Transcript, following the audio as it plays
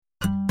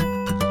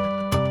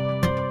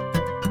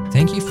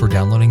Thank you for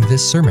downloading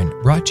this sermon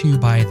brought to you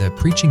by the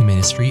preaching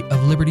ministry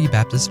of Liberty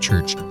Baptist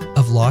Church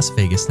of Las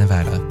Vegas,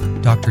 Nevada,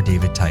 Dr.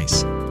 David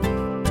Tice.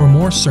 For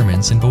more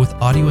sermons in both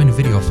audio and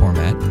video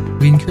format,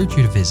 we encourage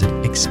you to visit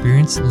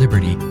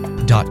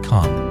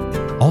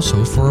experienceliberty.com.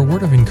 Also, for a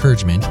word of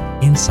encouragement,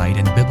 insight,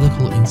 and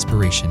biblical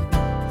inspiration,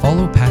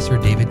 follow Pastor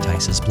David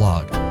Tice's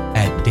blog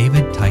at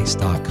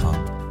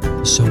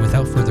davidtice.com. So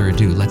without further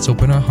ado, let's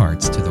open our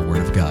hearts to the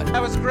Word of God.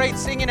 That was great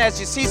singing. As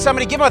you see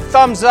somebody, give them a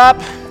thumbs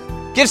up.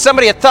 Give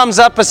somebody a thumbs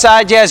up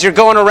beside you as you're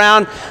going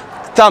around.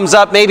 Thumbs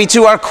up maybe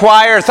to our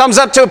choir. Thumbs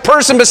up to a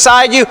person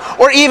beside you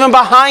or even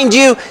behind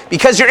you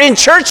because you're in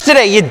church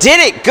today. You did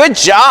it. Good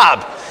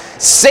job.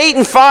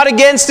 Satan fought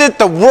against it.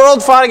 The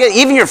world fought against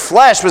it. Even your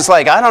flesh was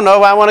like, I don't know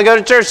if I want to go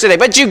to church today.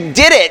 But you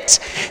did it.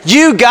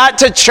 You got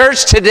to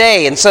church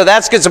today. And so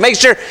that's good. So make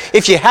sure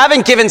if you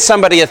haven't given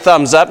somebody a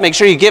thumbs up, make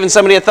sure you're giving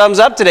somebody a thumbs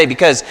up today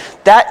because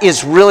that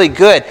is really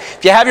good.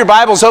 If you have your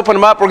Bibles, open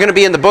them up. We're going to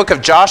be in the book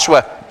of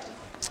Joshua.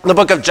 The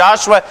book of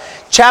Joshua,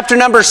 chapter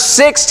number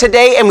 6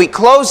 today. And we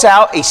close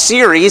out a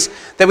series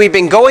that we've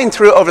been going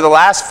through over the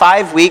last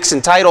 5 weeks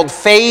entitled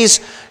Phase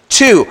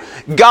 2.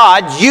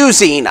 God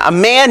using a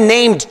man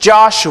named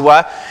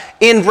Joshua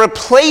in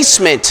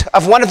replacement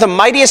of one of the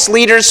mightiest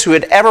leaders who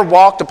had ever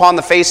walked upon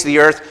the face of the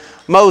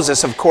earth,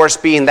 Moses, of course,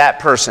 being that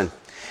person.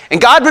 And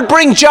God would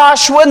bring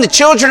Joshua and the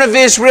children of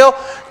Israel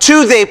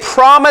to the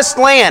promised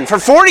land. For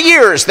 40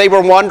 years they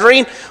were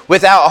wandering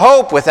without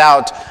hope,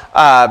 without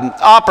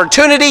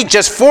opportunity,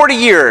 just 40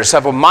 years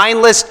of a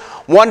mindless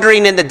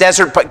wandering in the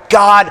desert, but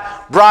God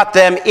brought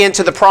them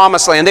into the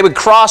promised land. They would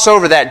cross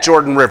over that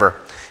Jordan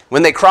River.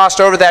 When they crossed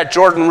over that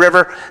Jordan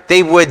River,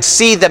 they would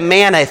see the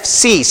manna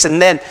cease.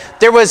 And then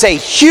there was a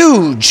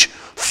huge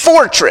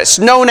fortress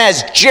known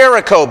as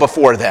Jericho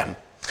before them.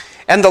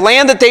 And the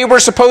land that they were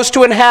supposed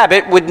to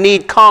inhabit would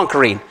need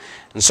conquering.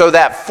 And so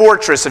that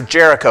fortress of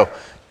Jericho,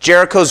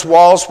 Jericho's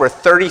walls were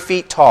 30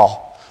 feet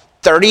tall,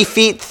 30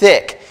 feet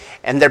thick.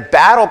 And their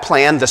battle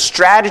plan, the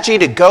strategy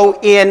to go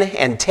in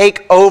and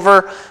take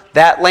over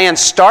that land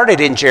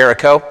started in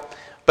Jericho.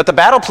 But the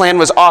battle plan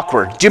was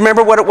awkward. Do you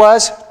remember what it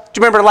was? Do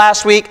you remember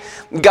last week?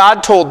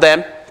 God told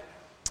them,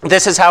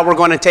 this is how we're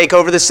going to take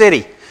over the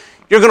city.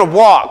 You're going to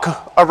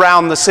walk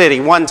around the city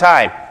one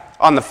time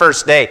on the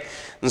first day.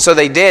 And so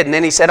they did. And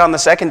then he said on the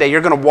second day, you're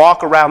going to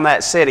walk around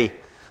that city.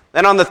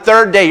 Then on the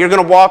third day, you're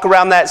going to walk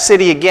around that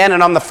city again.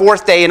 And on the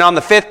fourth day, and on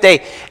the fifth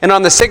day, and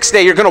on the sixth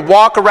day, you're going to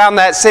walk around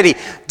that city.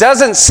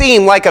 Doesn't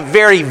seem like a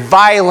very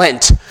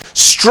violent,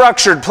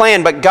 structured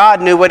plan, but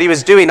God knew what he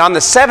was doing. On the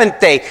seventh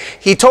day,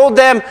 he told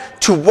them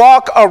to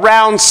walk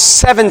around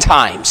 7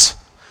 times.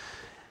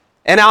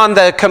 And on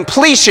the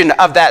completion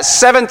of that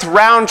 7th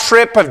round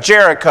trip of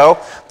Jericho,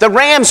 the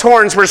ram's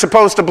horns were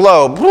supposed to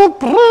blow.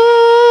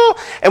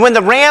 And when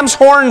the ram's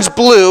horns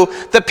blew,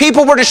 the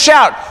people were to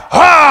shout,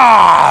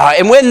 "Ah!"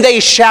 And when they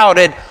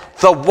shouted,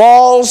 the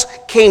walls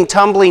came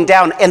tumbling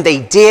down, and they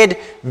did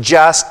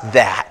just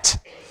that.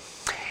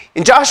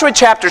 In Joshua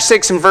chapter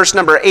 6 and verse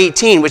number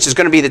 18, which is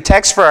going to be the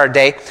text for our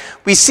day,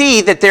 we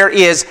see that there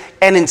is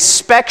an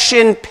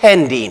inspection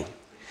pending.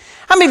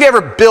 How many of you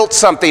ever built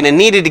something and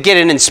needed to get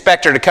an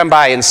inspector to come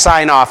by and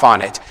sign off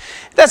on it?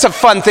 That's a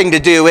fun thing to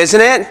do,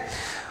 isn't it?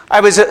 I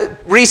was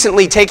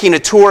recently taking a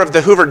tour of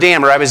the Hoover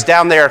Dam, or I was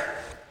down there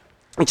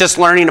just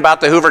learning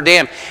about the Hoover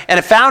Dam, and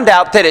I found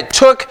out that it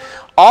took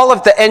all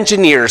of the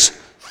engineers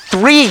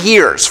 3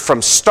 years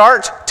from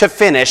start to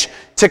finish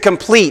to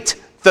complete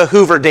the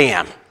Hoover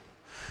Dam.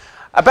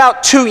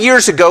 About 2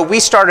 years ago, we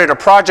started a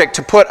project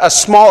to put a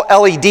small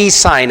LED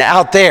sign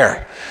out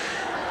there.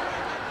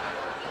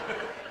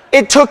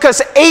 It took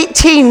us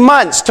 18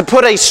 months to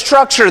put a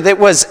structure that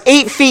was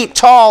 8 feet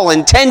tall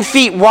and 10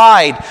 feet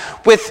wide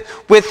with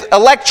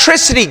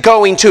electricity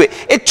going to it.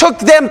 It took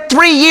them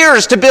 3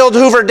 years to build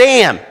Hoover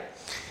Dam. It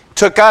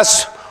took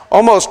us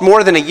almost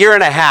more than a year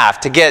and a half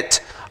to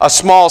get a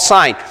small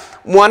sign.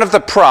 One of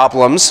the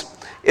problems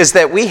is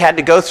that we had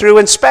to go through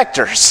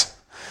inspectors.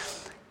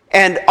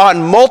 And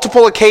on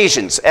multiple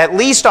occasions, at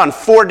least on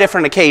 4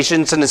 different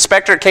occasions, an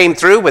inspector came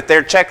through with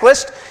their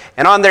checklist.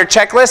 And on their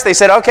checklist, they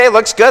said, okay,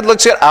 looks good,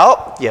 looks good.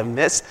 Oh, you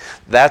missed.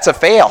 That's a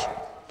fail.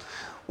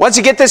 Once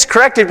you get this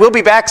corrected, we'll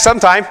be back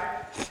sometime.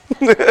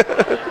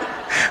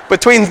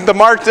 Between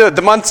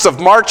the months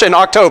of March and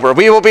October,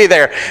 we will be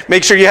there.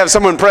 Make sure you have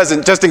someone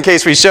present just in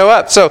case we show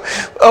up. So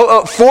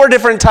 4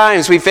 different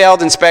times we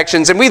failed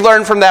inspections, and we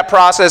learned from that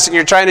process, and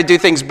you're trying to do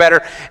things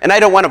better. And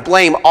I don't want to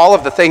blame all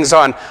of the things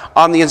on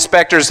the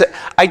inspectors.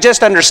 I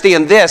just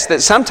understand this,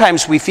 that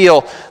sometimes we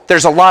feel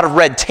there's a lot of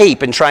red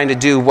tape in trying to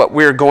do what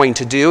we're going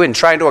to do and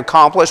trying to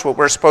accomplish what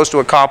we're supposed to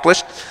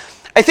accomplish.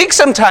 I think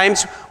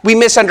sometimes we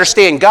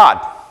misunderstand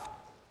God.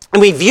 And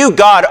we view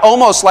God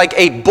almost like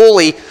a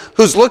bully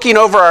who's looking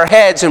over our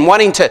heads and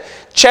wanting to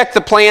check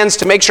the plans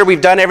to make sure we've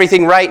done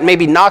everything right and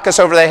maybe knock us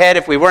over the head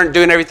if we weren't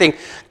doing everything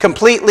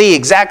completely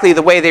exactly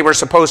the way they were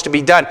supposed to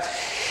be done.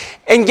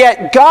 And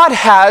yet God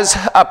has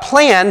a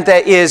plan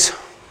that is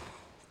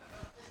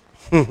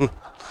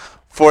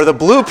for the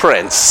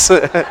blueprints.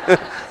 That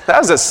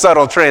was a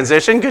subtle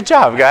transition. Good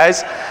job,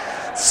 guys.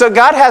 So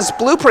God has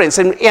blueprints,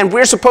 and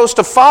we're supposed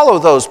to follow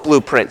those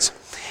blueprints.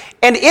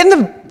 And in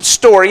the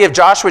story of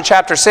Joshua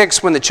chapter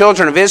 6, when the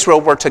children of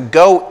Israel were to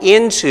go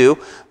into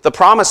the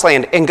promised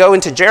land and go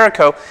into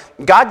Jericho,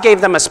 God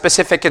gave them a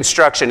specific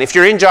instruction. If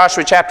you're in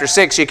Joshua chapter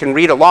 6, you can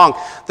read along.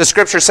 The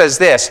scripture says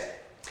this,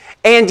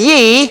 "And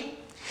ye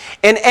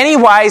in any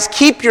wise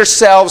keep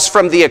yourselves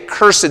from the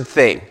accursed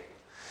thing,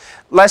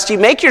 lest ye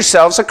make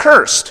yourselves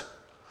accursed.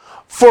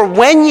 For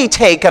when ye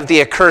take of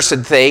the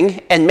accursed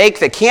thing and make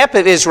the camp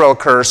of Israel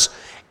curse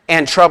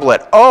and trouble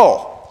it."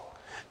 Oh,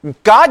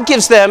 God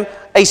gives them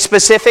a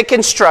specific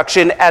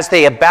instruction as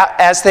they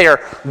are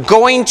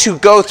going to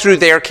go through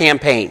their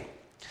campaign.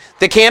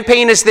 The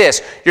campaign is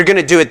this: you're going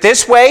to do it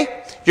this way,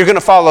 you're going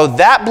to follow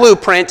that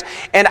blueprint,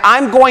 and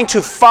I'm going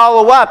to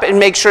follow up and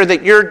make sure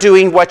that you're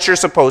doing what you're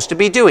supposed to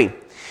be doing.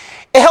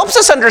 It helps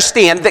us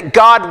understand that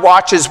God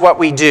watches what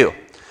we do.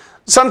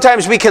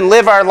 Sometimes we can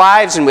live our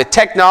lives, and with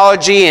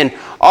technology and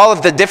all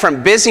of the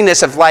different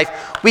busyness of life,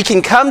 we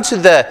can come to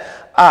the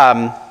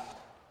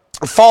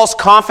false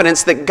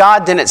confidence that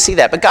God didn't see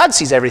that. But God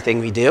sees everything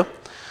we do.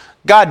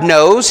 God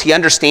knows, He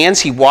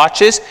understands, He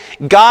watches.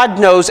 God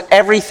knows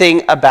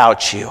everything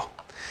about you.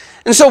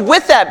 And so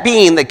with that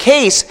being the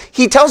case,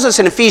 He tells us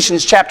in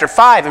Ephesians chapter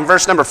 5 and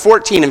verse number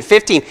 14 and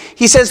 15,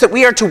 He says that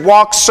we are to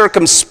walk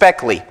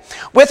circumspectly.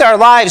 With our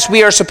lives,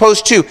 we are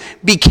supposed to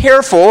be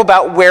careful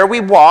about where we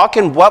walk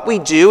and what we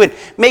do, and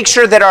make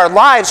sure that our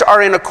lives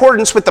are in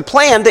accordance with the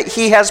plan that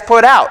He has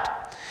put out.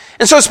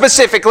 And so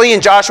specifically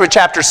in Joshua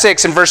chapter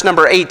 6 and verse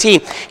number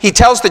 18, He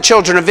tells the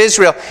children of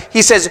Israel,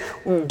 He says,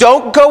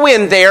 don't go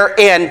in there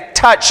and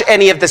touch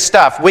any of the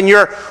stuff. When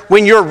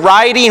you're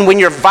riding, when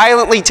you're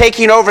violently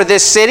taking over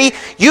this city,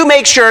 you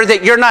make sure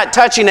that you're not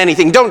touching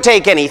anything. Don't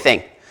take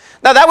anything.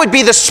 Now that would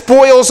be the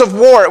spoils of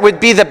war. It would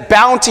be the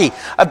bounty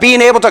of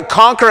being able to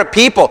conquer a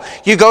people.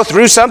 You go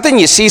through something,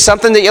 you see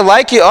something that you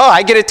like,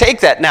 I get to take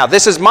that now.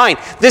 This is mine.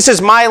 This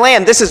is my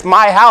land. This is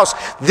my house.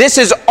 This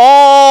is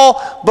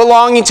all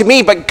belonging to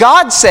me. But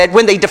God said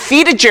when they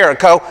defeated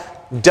Jericho,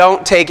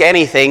 don't take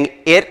anything.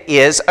 It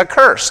is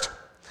accursed.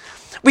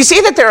 We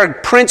see that there are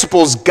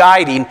principles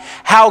guiding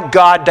how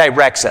God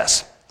directs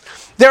us.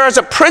 There is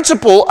a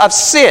principle of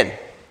sin.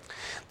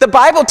 The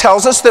Bible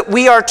tells us that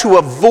we are to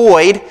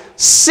avoid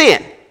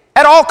sin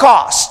at all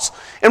costs.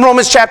 In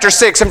Romans chapter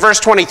 6 and verse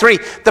 23,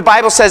 the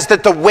Bible says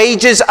that the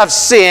wages of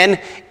sin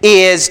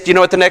is, do you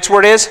know what the next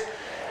word is?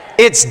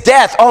 It's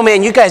death. Oh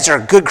man, you guys are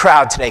a good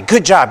crowd today.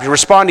 Good job. You're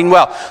responding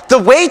well. The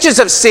wages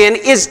of sin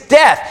is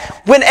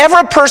death. Whenever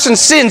a person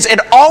sins, it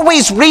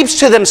always reaps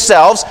to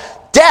themselves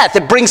death.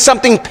 It brings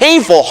something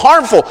painful,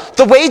 harmful.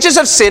 The wages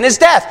of sin is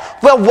death.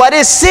 Well, what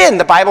is sin?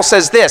 The Bible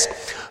says this: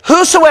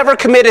 whosoever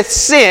committeth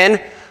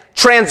sin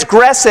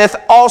transgresseth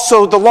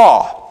also the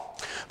law.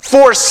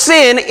 For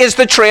sin is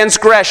the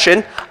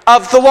transgression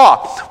of the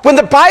law. When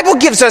the Bible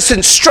gives us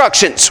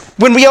instructions,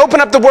 when we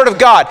open up the Word of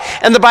God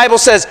and the Bible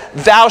says,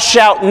 thou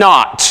shalt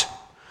not,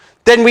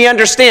 then we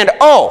understand,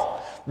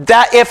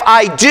 that if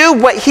I do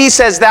what He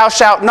says thou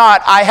shalt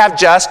not, I have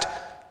just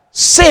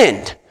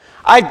sinned.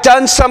 I've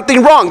done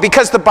something wrong,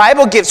 because the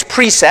Bible gives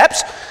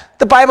precepts,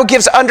 the Bible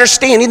gives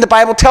understanding, the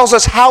Bible tells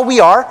us how we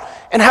are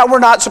and how we're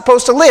not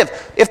supposed to live.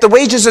 If the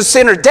wages of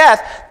sin are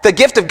death, the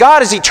gift of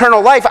God is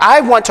eternal life. I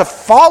want to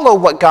follow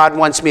what God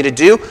wants me to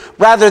do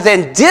rather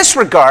than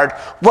disregard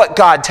what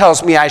God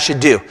tells me I should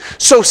do.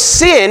 So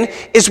sin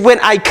is when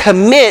I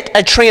commit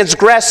a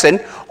transgression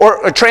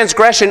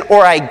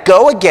or I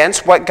go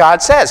against what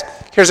God says.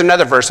 Here's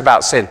another verse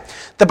about sin.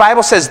 The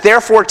Bible says,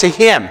 therefore to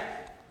him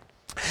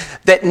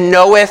that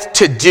knoweth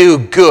to do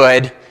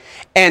good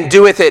and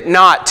doeth it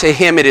not, to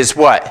him it is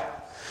what?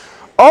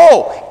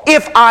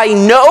 If I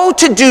know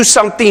to do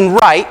something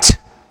right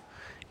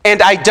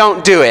and I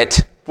don't do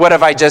it, what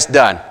have I just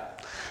done?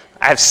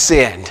 I've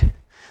sinned.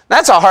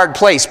 That's a hard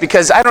place,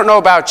 because I don't know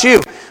about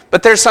you,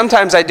 but there's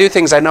sometimes I do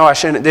things I know I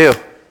shouldn't do.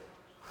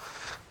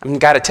 I've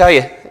got to tell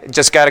you,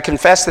 just got to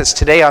confess this.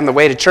 Today on the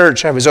way to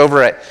church, I was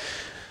over at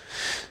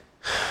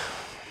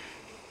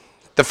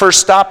the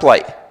first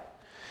stoplight,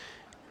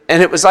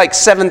 and it was like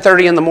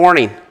 7:30 in the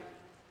morning,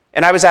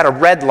 and I was at a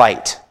red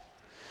light.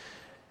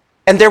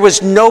 And there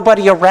was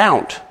nobody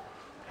around.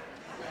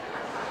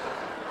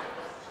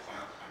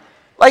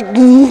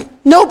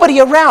 Nobody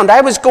around.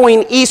 I was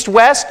going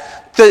east-west,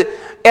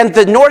 and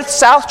the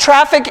north-south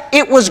traffic,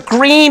 it was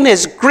green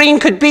as green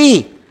could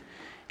be.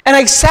 And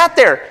I sat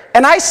there.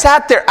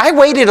 I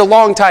waited a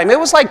long time. It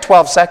was like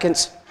 12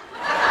 seconds.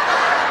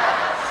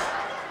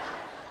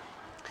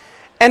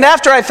 And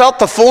after I felt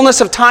the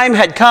fullness of time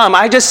had come,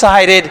 I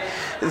decided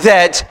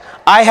that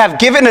I have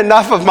given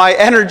enough of my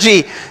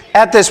energy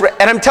at this,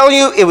 and I'm telling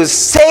you, it was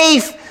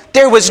safe.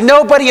 There was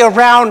nobody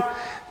around.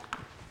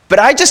 But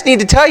I just need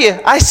to tell you,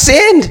 I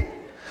sinned.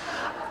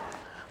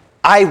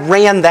 I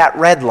ran that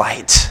red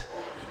light.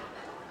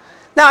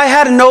 Now, I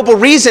had a noble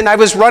reason. I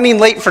was running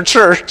late for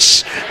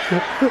church.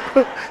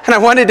 And I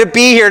wanted to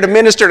be here to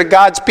minister to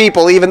God's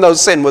people, even though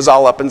sin was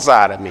all up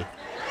inside of me.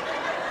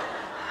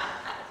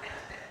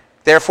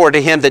 Therefore,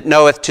 to him that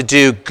knoweth to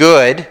do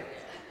good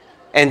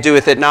and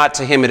doeth it not,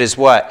 to him it is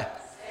what?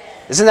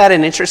 Isn't that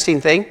an interesting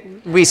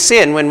thing? We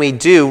sin when we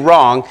do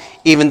wrong,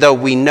 even though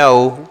we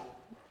know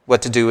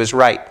what to do is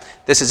right.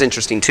 This is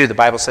interesting too. The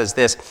Bible says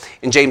this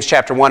in James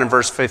chapter 1 and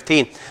verse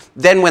 15.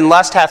 Then when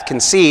lust hath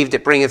conceived,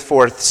 it bringeth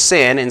forth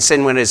sin, and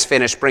sin when it is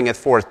finished bringeth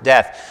forth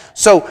death.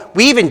 So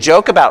we even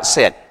joke about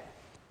sin.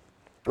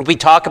 We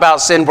talk about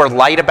sin, we're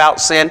light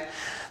about sin,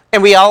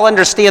 and we all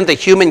understand the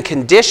human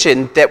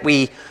condition that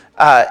we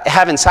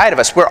have inside of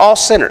us. We're all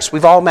sinners.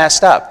 We've all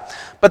messed up.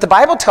 But the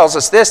Bible tells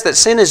us this, that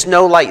sin is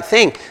no light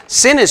thing.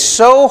 Sin is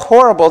so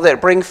horrible that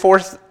it brings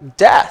forth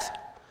death.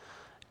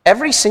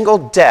 Every single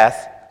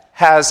death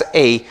has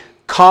a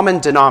common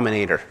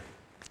denominator.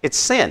 It's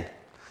sin.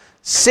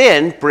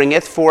 Sin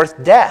bringeth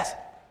forth death.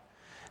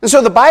 And so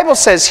the Bible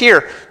says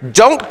here,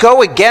 don't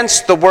go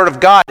against the word of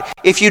God.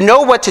 If you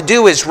know what to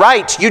do is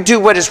right, you do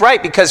what is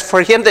right, because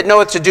for him that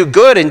knoweth to do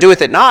good and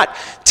doeth it not,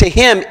 to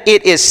him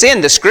it is sin.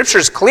 The scripture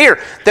is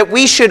clear that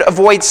we should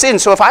avoid sin.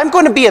 So if I'm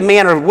going to be a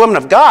man or a woman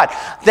of God,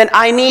 then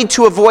I need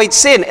to avoid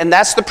sin. And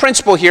that's the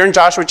principle here in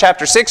Joshua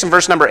chapter 6 and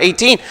verse number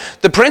 18.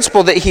 The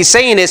principle that he's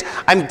saying is,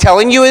 I'm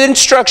telling you an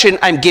instruction,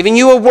 I'm giving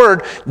you a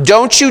word,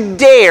 don't you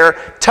dare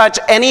touch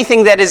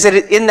anything that is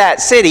in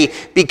that city,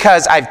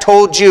 because I've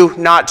told you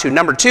not to.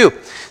 Number 2,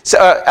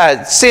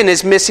 sin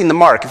is missing the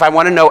mark. If I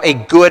want to know a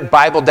good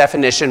Bible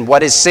definition,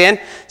 what is sin?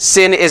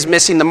 Sin is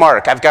missing the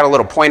mark. I've got a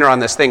little pointer on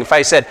this thing. If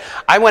I said,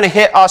 I want to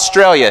hit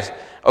Australia,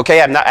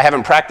 okay, I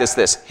haven't practiced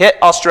this. Hit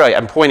Australia.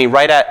 I'm pointing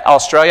right at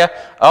Australia.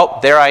 Oh,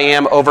 there I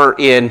am over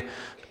in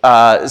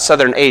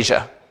Southern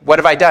Asia. What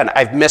have I done?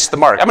 I've missed the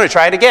mark. I'm going to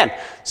try it again.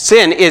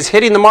 Sin is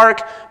hitting the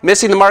mark,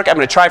 missing the mark. I'm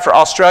going to try for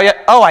Australia.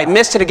 Oh, I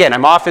missed it again.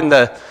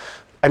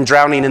 I'm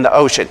drowning in the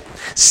ocean.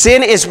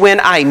 Sin is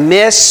when I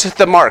miss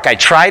the mark. I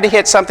try to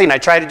hit something, I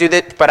try to do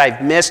that, but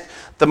I've missed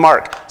the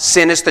mark.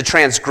 Sin is the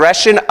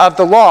transgression of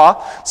the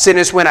law. Sin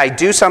is when I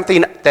do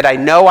something that I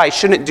know I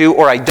shouldn't do,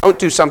 or I don't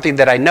do something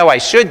that I know I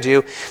should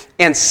do.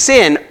 And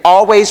sin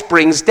always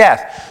brings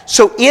death.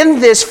 So in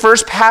this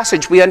first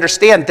passage, we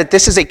understand that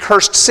this is a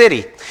cursed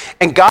city.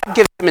 And God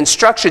gives them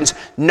instructions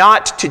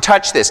not to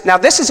touch this. Now,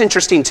 this is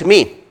interesting to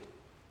me.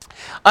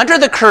 Under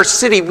the cursed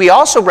city, we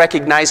also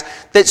recognize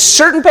that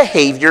certain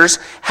behaviors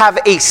have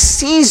a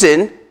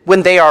season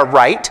when they are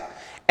right,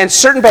 and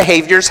certain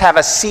behaviors have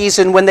a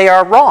season when they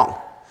are wrong.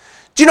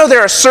 Do you know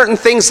there are certain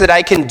things that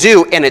I can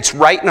do and it's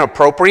right and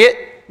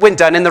appropriate when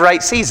done in the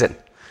right season?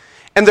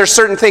 And there's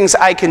certain things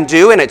I can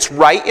do and it's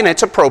right and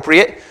it's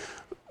appropriate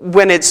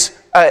when it's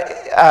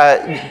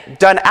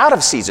done out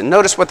of season.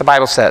 Notice what the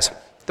Bible says.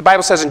 The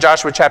Bible says in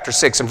Joshua chapter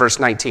 6 and verse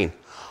 19,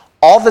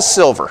 all the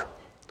silver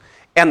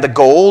and the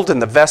gold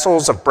and the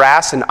vessels of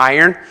brass and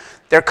iron,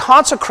 they're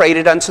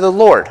consecrated unto the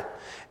Lord.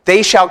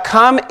 They shall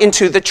come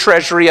into the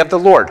treasury of the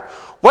Lord.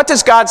 What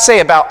does God say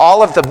about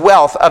all of the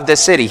wealth of the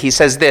city? He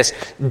says this,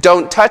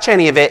 don't touch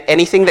any of it.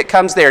 Anything that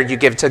comes there, you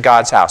give to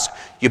God's house.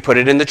 You put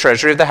it in the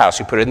treasury of the house.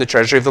 You put it in the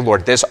treasury of the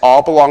Lord. This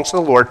all belongs to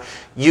the Lord.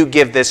 You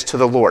give this to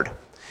the Lord.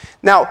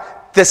 Now,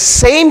 the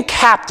same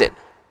captain,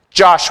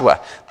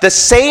 Joshua, the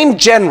same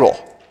general,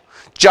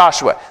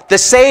 Joshua, the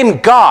same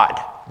God,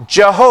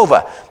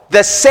 Jehovah,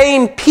 the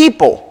same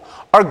people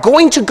are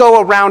going to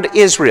go around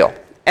Israel.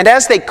 And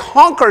as they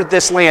conquer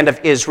this land of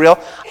Israel,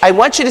 I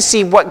want you to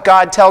see what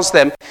God tells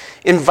them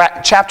in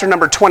chapter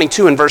number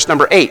 22 and verse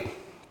number 8.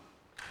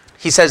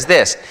 He says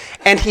this,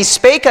 and he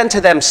spake unto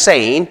them,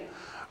 saying,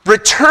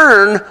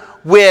 return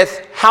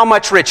with how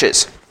much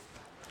riches?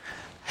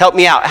 Help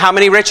me out. How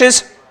many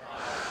riches?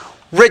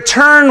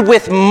 Return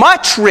with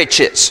much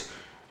riches.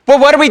 Well,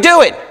 what are we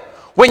doing?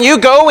 When you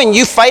go and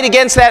you fight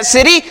against that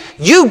city,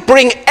 you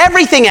bring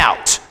everything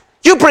out.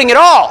 You bring it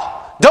all.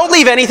 Don't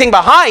leave anything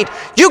behind.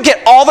 You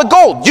get all the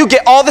gold. You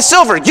get all the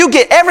silver. You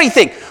get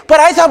everything. But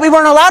I thought we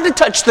weren't allowed to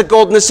touch the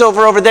gold and the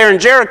silver over there in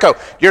Jericho.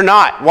 You're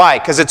not. Why?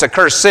 Because it's a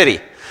cursed city.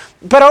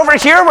 But over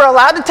here, we're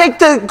allowed to take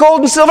the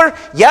gold and silver?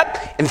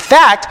 Yep. In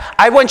fact,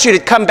 I want you to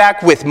come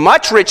back with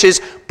much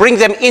riches, bring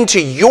them into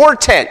your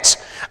tent.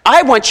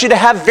 I want you to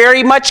have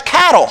very much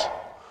cattle.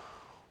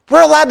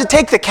 We're allowed to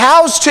take the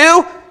cows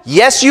too?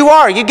 Yes, you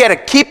are. You got to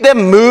keep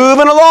them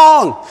moving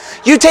along.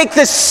 You take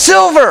the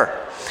silver.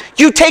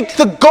 You take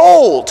the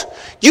gold.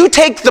 You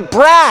take the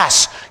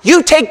brass.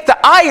 You take the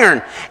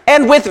iron.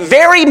 And with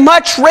very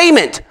much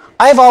raiment.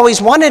 I've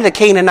always wanted a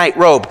Canaanite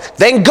robe.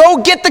 Then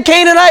go get the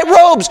Canaanite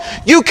robes.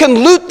 You can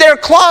loot their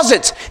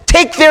closets.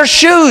 Take their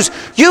shoes.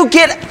 You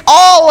get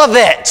all of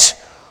it.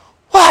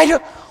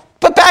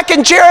 But back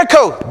in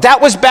Jericho, that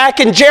was back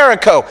in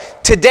Jericho.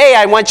 Today,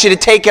 I want you to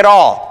take it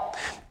all.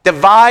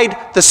 Divide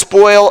the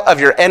spoil of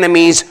your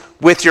enemies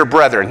with your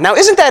brethren. Now,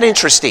 isn't that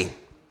interesting?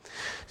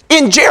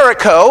 In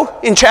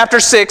Jericho, in chapter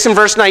 6 and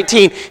verse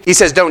 19, he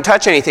says, don't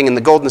touch anything, and the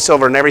gold and the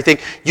silver and everything,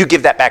 you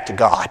give that back to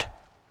God.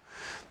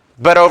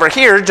 But over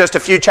here, just a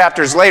few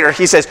chapters later,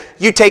 he says,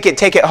 you take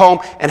it home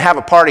and have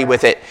a party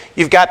with it.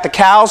 You've got the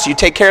cows, you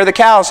take care of the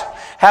cows,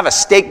 have a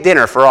steak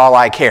dinner for all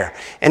I care.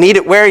 And eat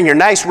it wearing your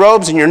nice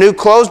robes and your new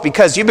clothes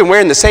because you've been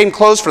wearing the same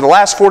clothes for the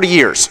last 40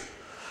 years.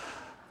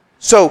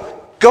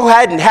 So go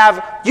ahead and have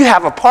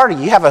a party.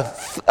 You have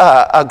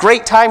a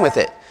great time with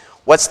it.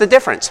 What's the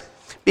difference?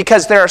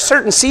 Because there are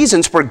certain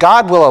seasons where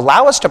God will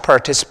allow us to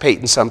participate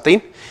in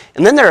something,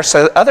 and then there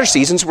are other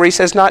seasons where he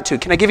says not to.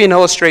 Can I give you an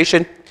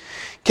illustration?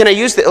 Can I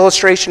use the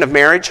illustration of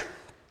marriage?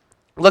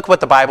 Look what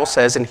the Bible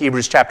says in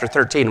Hebrews chapter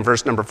 13,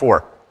 verse number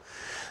 4.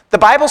 The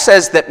Bible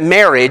says that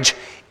marriage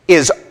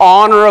is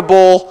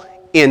honorable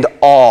in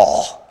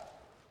all.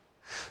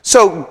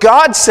 So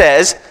God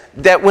says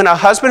that when a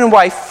husband and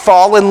wife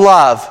fall in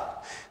love,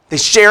 they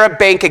share a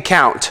bank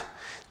account,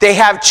 they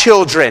have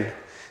children,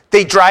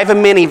 they drive a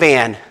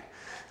minivan,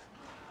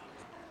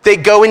 they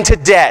go into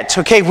debt,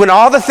 okay? When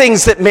all the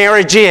things that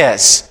marriage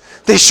is,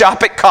 they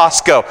shop at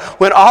Costco.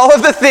 When all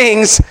of the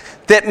things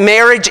that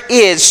marriage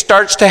is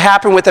starts to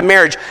happen with a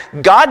marriage,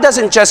 God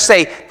doesn't just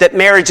say that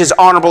marriage is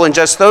honorable in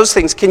just those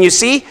things. Can you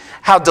see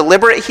how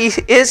deliberate he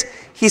is?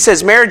 He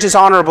says marriage is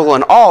honorable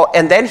in all,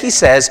 and then he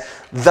says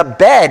the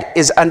bed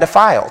is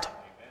undefiled.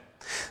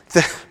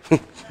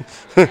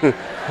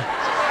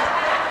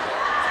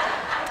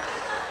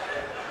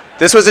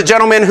 This was a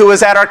gentleman who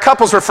was at our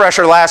couples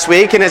refresher last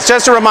week, and it's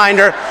just a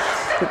reminder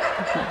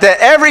that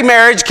every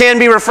marriage can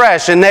be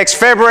refreshed. And next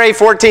February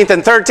 14th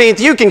and 13th,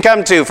 you can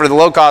come too for the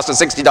low cost of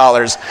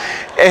 $60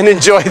 and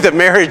enjoy the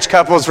marriage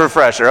couples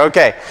refresher.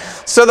 Okay,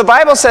 so the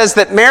Bible says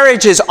that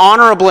marriage is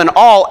honorable in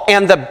all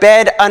and the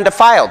bed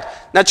undefiled.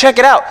 Now check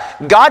it out.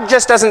 God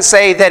just doesn't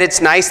say that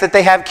it's nice that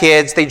they have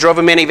kids, they drove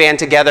a minivan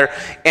together,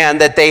 and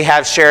that they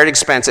have shared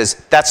expenses.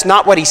 That's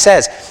not what he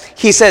says.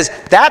 He says,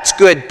 that's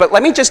good, but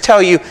let me just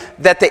tell you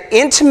that the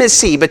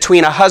intimacy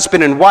between a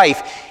husband and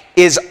wife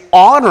is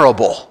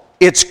honorable.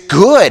 It's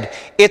good.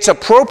 It's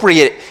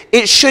appropriate.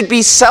 It should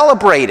be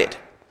celebrated.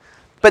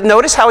 But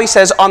notice how he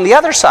says on the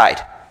other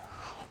side,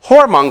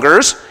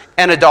 whoremongers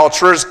and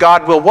adulterers,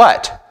 God will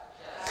what?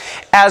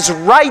 As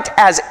right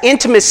as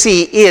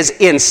intimacy is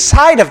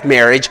inside of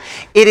marriage,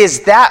 it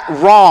is that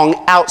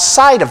wrong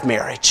outside of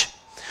marriage.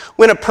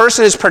 When a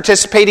person is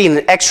participating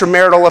in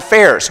extramarital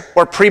affairs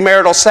or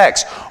premarital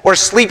sex or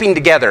sleeping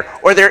together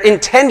or they're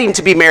intending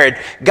to be married,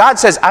 God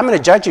says, I'm going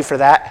to judge you for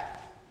that.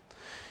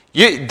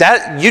 You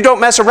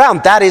don't mess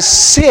around. That is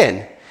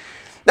sin.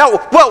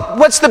 Now, well,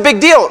 what's the big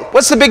deal?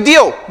 What's the big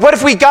deal? What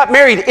if we got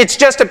married? It's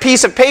just a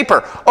piece of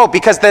paper. Oh,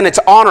 because then it's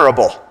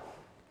honorable.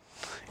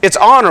 It's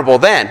honorable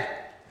then.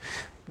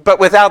 But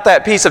without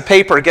that piece of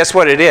paper, guess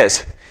what it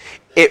is?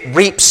 It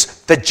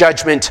reaps the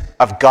judgment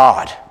of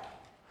God.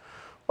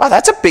 Wow,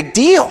 that's a big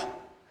deal.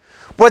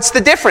 What's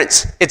the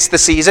difference? It's the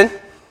season.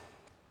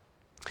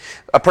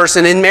 A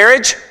person in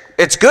marriage,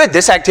 it's good.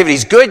 This activity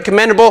is good,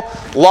 commendable,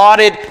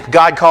 lauded.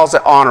 God calls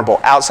it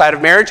honorable. Outside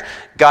of marriage,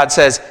 God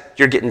says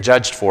you're getting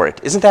judged for it.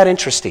 Isn't that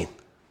interesting?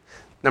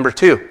 Number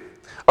 2,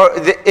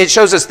 it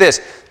shows us this.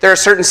 There are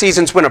certain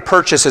seasons when a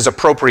purchase is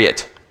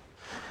appropriate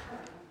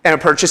and a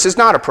purchase is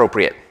not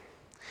appropriate.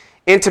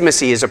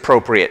 Intimacy is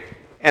appropriate,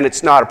 and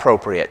it's not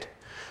appropriate.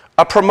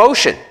 A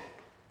promotion,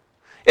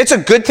 it's a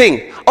good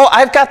thing. Oh,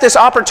 I've got this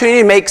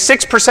opportunity to make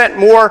 6%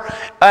 more,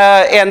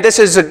 and this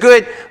is a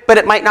good, but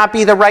it might not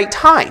be the right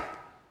time.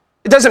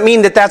 It doesn't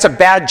mean that that's a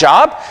bad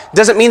job. It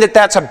doesn't mean that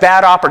that's a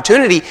bad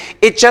opportunity.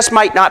 It just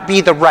might not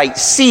be the right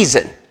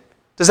season.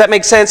 Does that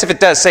make sense? If it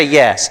does, say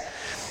yes.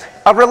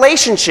 A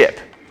relationship.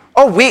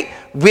 Oh, we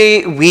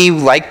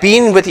like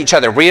being with each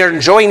other. We are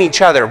enjoying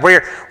each other.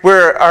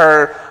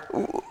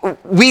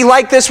 We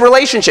like this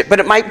relationship, but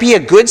it might be a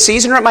good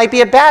season or it might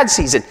be a bad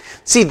season.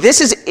 See,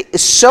 this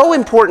is so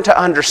important to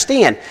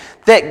understand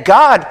that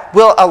God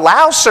will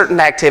allow certain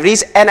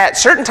activities, and at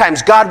certain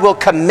times God will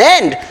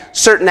commend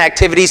certain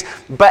activities,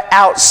 but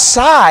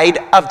outside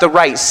of the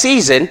right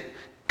season,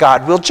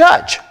 God will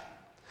judge.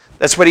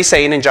 That's what he's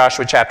saying in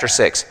Joshua chapter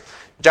 6.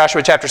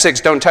 Joshua chapter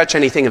 6, don't touch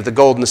anything of the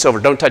gold and the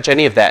silver. Don't touch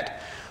any of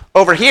that.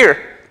 Over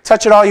here,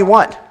 touch it all you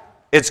want.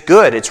 It's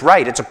good, it's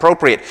right, it's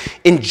appropriate.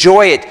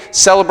 Enjoy it,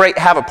 celebrate,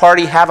 have a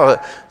party, have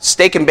a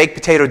steak and baked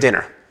potato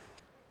dinner.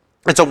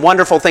 It's a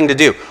wonderful thing to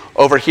do.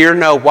 Over here,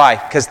 no. Why?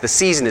 Because the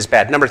season is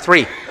bad. Number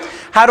 3,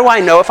 how do I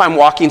know if I'm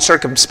walking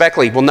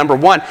circumspectly? Well, number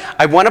 1,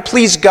 I want to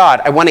please God.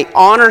 I want to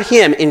honor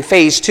him in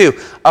phase 2.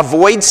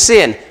 Avoid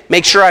sin.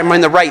 Make sure I'm in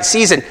the right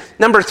season.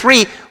 Number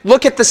 3,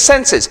 look at the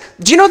senses.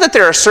 Do you know that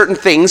there are certain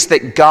things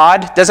that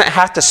God doesn't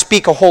have to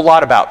speak a whole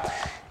lot about?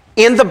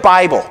 In the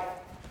Bible,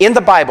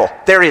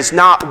 there is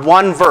not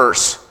one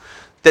verse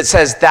that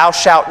says, thou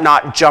shalt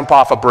not jump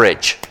off a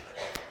bridge.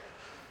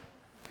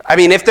 I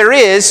mean, if there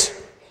is,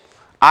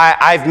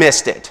 I've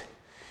missed it.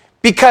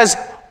 Because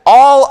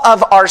all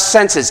of our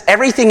senses,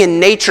 everything in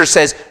nature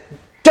says,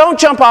 don't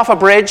jump off a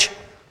bridge.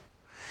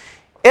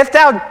 If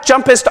thou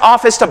jumpest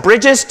offest a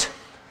bridgest,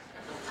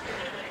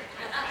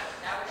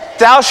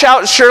 thou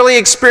shalt surely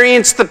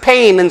experience the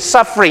pain and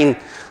suffering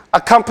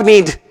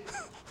accompanied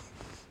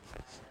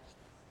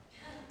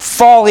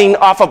falling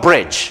off a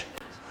bridge.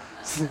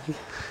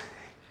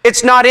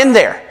 It's not in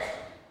there.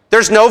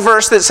 There's no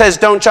verse that says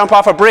don't jump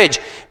off a bridge,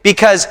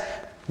 because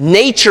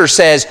nature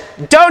says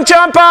don't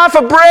jump off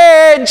a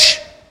bridge.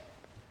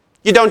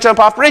 You don't jump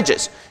off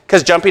bridges,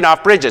 because jumping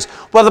off bridges.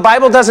 Well, the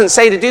Bible doesn't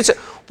say to do so.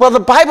 Well, the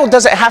Bible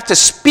doesn't have to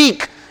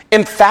speak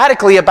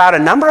emphatically about a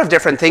number of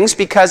different things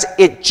because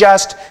it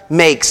just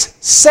makes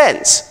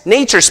sense.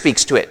 Nature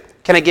speaks to it.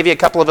 Can I give you a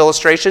couple of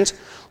illustrations?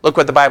 Look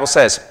what the Bible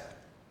says.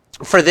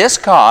 For this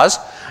cause,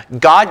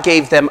 God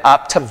gave them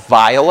up to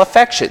vile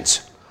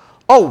affections.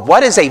 Oh,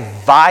 what is a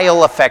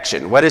vile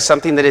affection? What is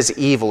something that is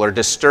evil or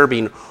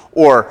disturbing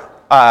or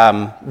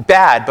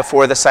bad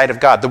before the sight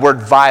of God? The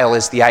word vile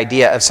is the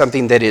idea of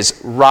something that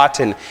is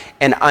rotten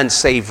and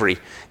unsavory.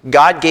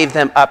 God gave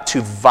them up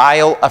to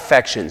vile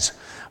affections.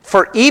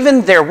 For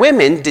even their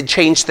women did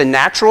change the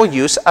natural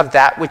use of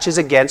that which is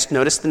against,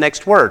 notice the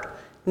next word,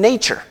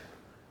 nature.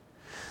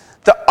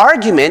 The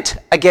argument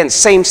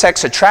against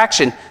same-sex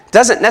attraction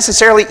doesn't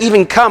necessarily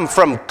even come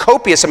from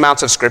copious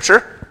amounts of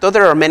Scripture, though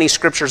there are many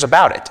Scriptures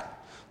about it.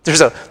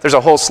 There's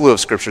a whole slew of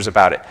Scriptures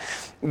about it.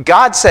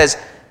 God says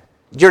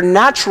your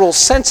natural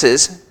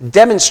senses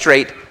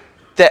demonstrate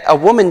that a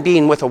woman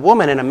being with a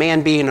woman and a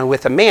man being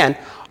with a man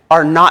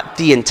are not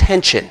the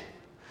intention.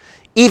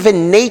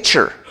 Even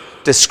nature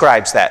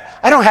describes that.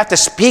 I don't have to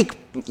speak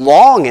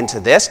long into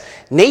this.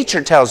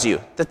 Nature tells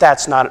you that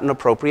that's not an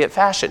appropriate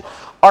fashion.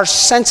 Our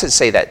senses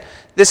say that.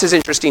 This is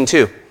interesting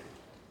too.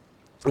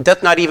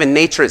 Doth not even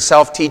nature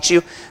itself teach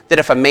you that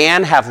if a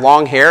man have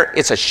long hair,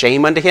 it's a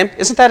shame unto him?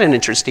 Isn't that an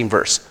interesting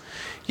verse?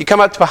 You come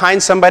up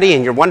behind somebody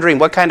and you're wondering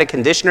what kind of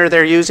conditioner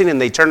they're using, and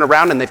they turn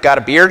around and they've got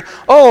a beard.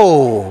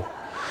 Oh!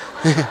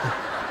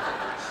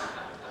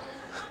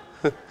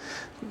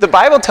 The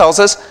Bible tells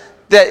us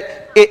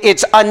that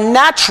it's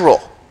unnatural.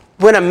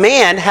 When a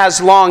man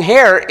has long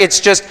hair,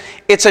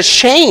 it's a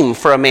shame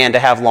for a man to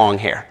have long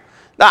hair.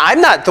 Now,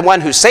 I'm not the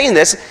one who's saying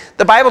this.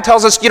 The Bible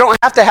tells us you don't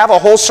have to have a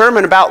whole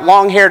sermon about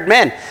long-haired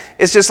men.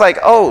 It's just like,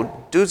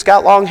 oh, dude's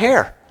got long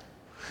hair.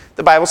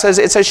 The Bible says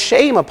it's a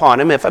shame upon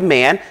him if a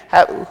man...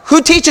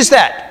 Who teaches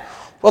that?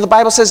 Well, the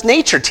Bible says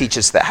nature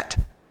teaches that.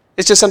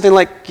 It's just something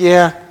like,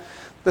 yeah,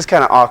 that's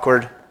kind of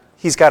awkward.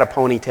 He's got a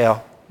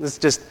ponytail. It's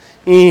just,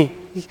 he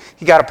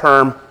got a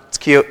perm. It's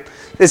cute.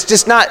 It's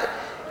just not...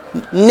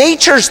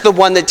 Nature's the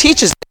one that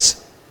teaches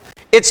this.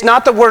 It's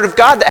not the Word of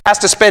God that has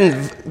to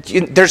spend...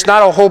 There's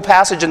not a whole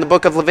passage in the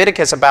book of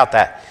Leviticus about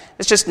that.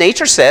 It's just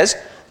nature says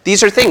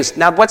these are things.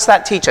 Now, what's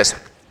that teach us?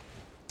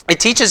 It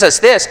teaches us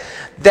this,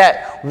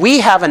 that we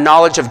have a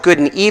knowledge of good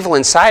and evil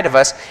inside of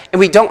us, and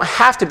we don't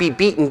have to be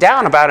beaten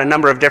down about a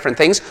number of different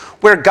things,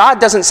 where God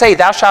doesn't say,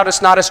 thou shalt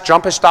not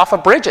jumpest off a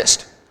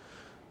bridgest.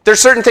 There's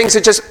certain things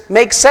that just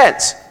make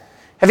sense.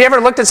 Have you ever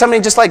looked at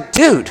somebody just like,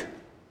 dude,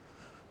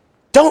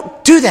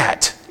 don't do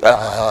that?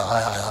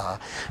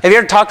 Have you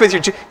ever talked with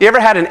you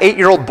ever had an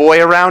 8-year-old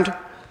boy around?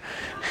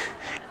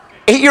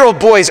 8-year-old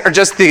boys are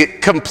just the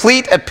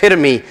complete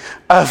epitome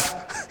of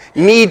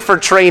need for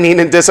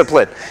training and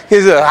discipline.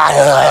 He's a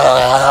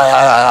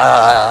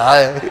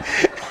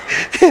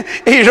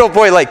 8-year-old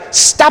boy like,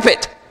 stop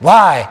it.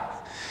 Why?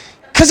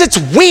 Because it's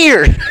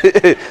weird.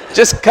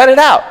 Just cut it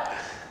out.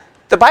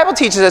 The Bible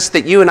teaches us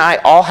that you and I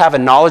all have a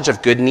knowledge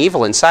of good and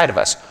evil inside of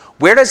us.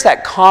 Where does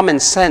that common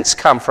sense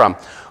come from?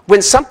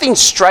 When something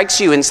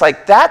strikes you and it's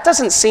like, that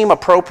doesn't seem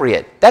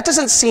appropriate. That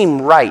doesn't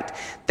seem right.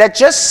 That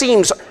just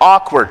seems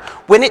awkward.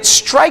 When it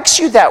strikes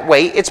you that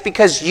way, it's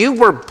because you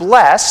were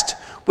blessed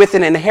with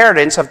an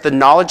inheritance of the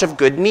knowledge of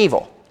good and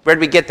evil. Where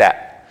did we get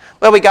that?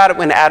 Well, we got it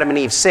when Adam and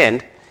Eve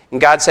sinned. And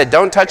God said,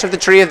 don't touch of the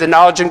tree of the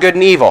knowledge of good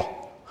and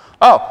evil.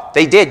 Oh,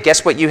 they did.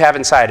 Guess what you have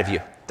inside of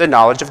you? The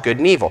knowledge of good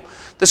and evil.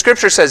 The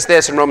scripture says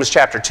this in Romans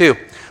chapter 2.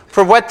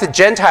 For what the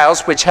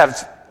Gentiles, which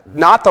have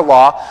not the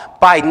law,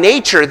 by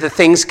nature the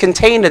things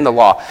contained in the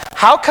law.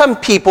 How come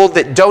people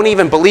that don't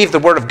even believe the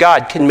word of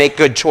God can make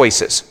good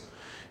choices?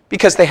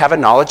 Because they have a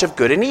knowledge of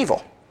good and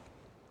evil.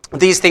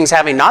 These things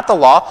having not the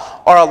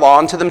law are a law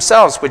unto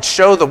themselves, which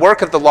show the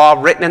work of the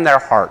law written in their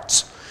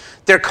hearts.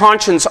 Their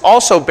conscience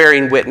also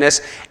bearing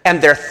witness,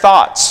 and their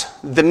thoughts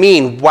the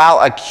mean, while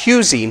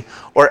accusing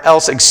or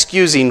else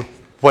excusing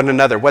one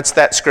another. What's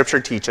that scripture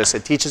teach us?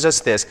 It teaches us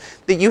this,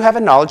 that you have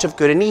a knowledge of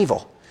good and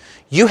evil.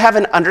 You have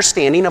an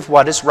understanding of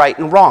what is right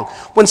and wrong.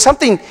 When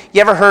something,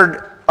 you ever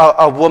heard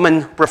a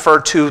woman refer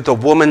to the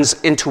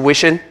woman's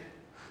intuition?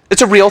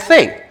 It's a real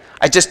thing.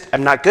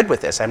 I'm not good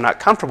with this. I'm not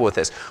comfortable with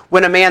this.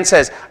 When a man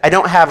says,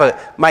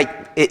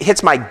 it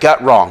hits my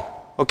gut wrong,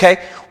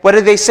 okay? What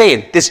are they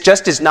saying? This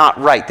just is not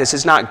right. This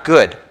is not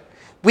good.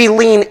 We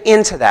lean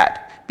into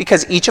that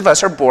because each of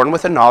us are born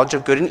with a knowledge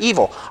of good and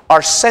evil.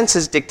 Our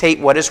senses dictate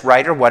what is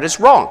right or what is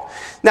wrong.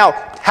 Now,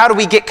 how do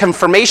we get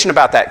confirmation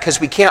about that? Because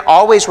we can't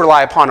always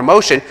rely upon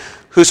emotion.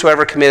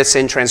 Whosoever committeth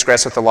sin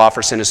transgresseth the law,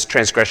 for sin is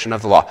transgression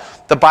of the law.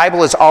 The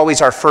Bible is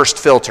always our first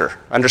filter.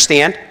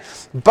 Understand?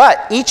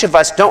 But each of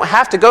us don't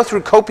have to go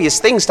through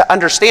copious things to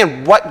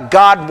understand what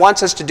God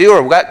wants us to do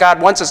or what God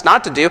wants us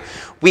not to do.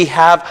 We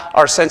have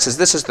our senses.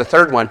 This is the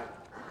fourth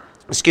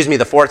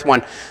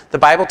one. The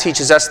Bible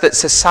teaches us that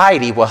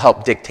society will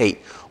help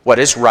dictate what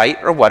is right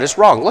or what is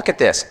wrong. Look at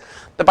this.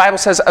 The Bible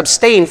says,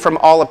 abstain from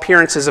all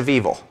appearances of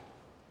evil.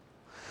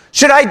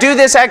 Should I do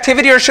this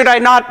activity or should I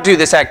not do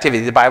this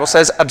activity? The Bible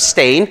says,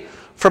 abstain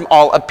from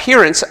all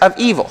appearance of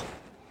evil.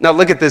 Now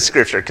look at this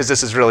scripture, because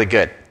this is really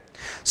good.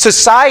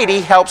 Society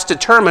helps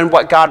determine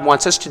what God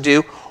wants us to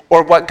do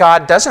or what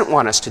God doesn't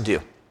want us to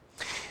do.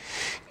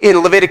 In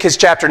Leviticus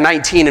chapter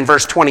 19 and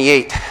verse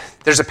 28,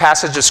 there's a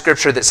passage of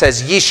scripture that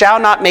says, "Ye shall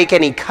not make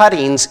any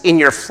cuttings in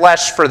your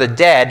flesh for the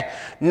dead,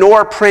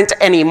 nor print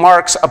any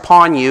marks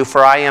upon you,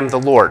 for I am the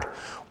Lord."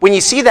 When you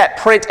see that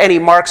print any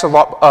marks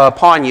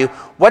upon you,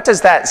 what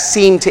does that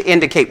seem to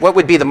indicate? What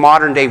would be the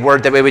modern day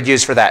word that we would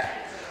use for that?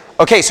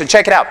 Okay, so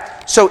check it out.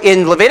 So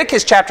in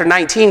Leviticus chapter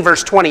 19,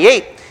 verse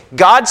 28,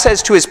 God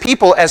says to his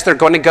people as they're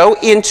going to go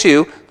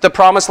into the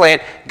promised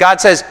land,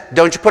 God says,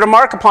 don't you put a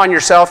mark upon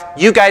yourself.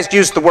 You guys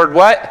use the word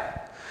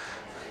what?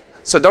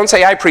 So don't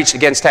say I preached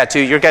against tattoo.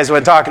 You guys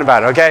weren't talking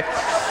about it, okay?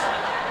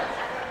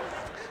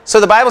 So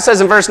the Bible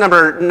says in verse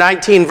number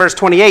 19, verse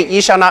 28,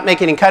 "Ye shall not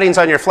make any cuttings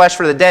on your flesh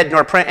for the dead,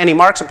 nor print any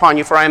marks upon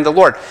you, for I am the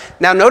Lord."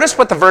 Now notice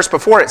what the verse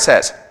before it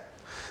says.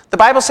 The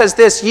Bible says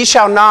this, "Ye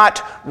shall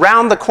not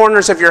round the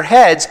corners of your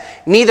heads,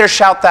 neither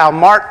shalt thou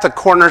mark the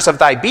corners of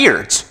thy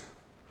beards."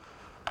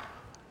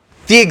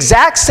 The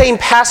exact same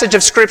passage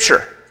of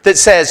Scripture that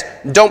says,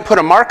 don't put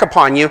a mark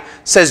upon you,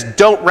 says,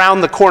 don't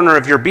round the corner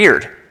of your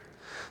beard.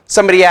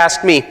 Somebody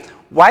asked me,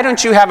 why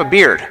don't you have a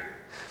beard?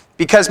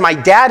 Because my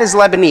dad is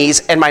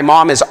Lebanese and my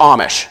mom is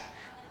Amish.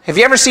 Have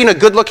you ever seen a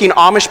good-looking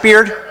Amish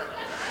beard?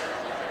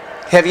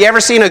 Have you ever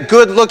seen a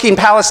good-looking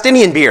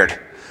Palestinian beard?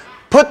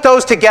 Put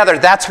those together,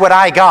 that's what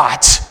I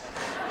got.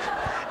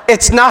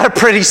 It's not a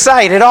pretty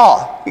sight at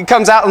all. It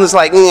comes out and it's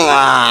like,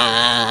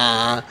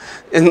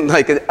 and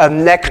like a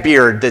neck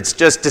beard that's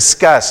just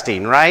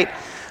disgusting, right?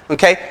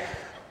 Okay?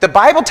 The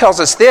Bible tells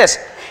us this,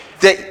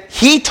 that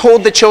he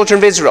told the children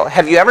of Israel,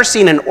 have you ever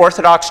seen an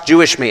Orthodox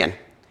Jewish man?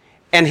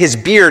 And his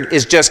beard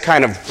is just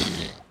kind of,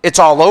 it's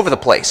all over the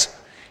place.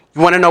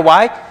 You want to know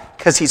why?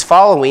 Because he's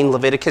following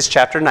Leviticus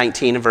chapter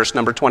 19 and verse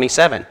number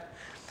 27.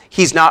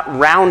 He's not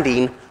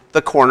rounding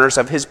the corners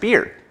of his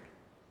beard.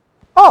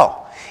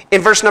 Oh,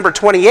 in verse number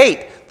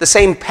 28, the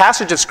same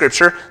passage of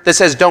Scripture that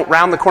says don't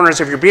round the corners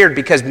of your beard,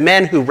 because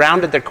men who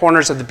rounded the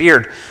corners of the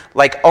beard,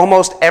 like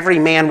almost every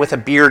man with a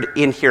beard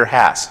in here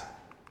has.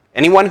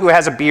 Anyone who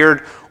has a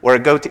beard or a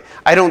goatee,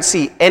 I don't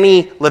see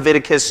any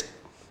Leviticus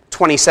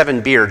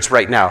 27 beards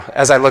right now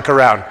as I look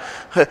around.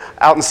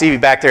 Alton Stevie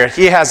back there,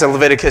 he has a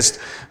Leviticus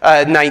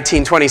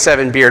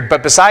 19:27 beard,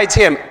 but besides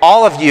him,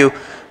 all of you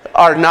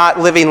are not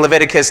living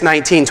Leviticus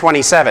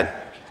 19:27.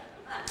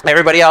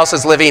 Everybody else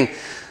is living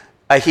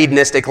a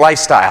hedonistic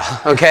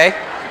lifestyle, okay?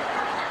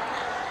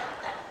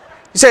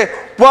 You say,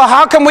 well,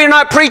 how come we're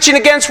not preaching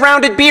against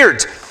rounded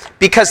beards?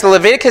 Because the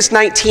Leviticus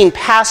 19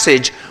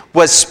 passage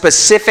was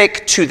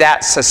specific to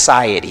that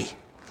society.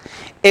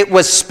 It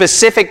was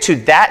specific to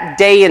that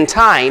day and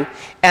time,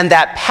 and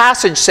that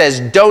passage says,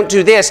 don't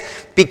do this,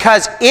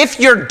 because if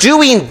you're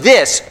doing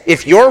this,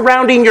 if you're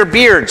rounding your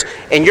beards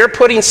and you're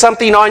putting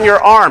something on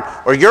your arm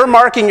or you're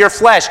marking your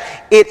flesh,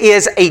 it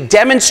is a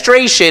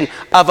demonstration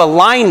of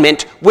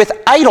alignment with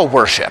idol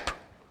worship.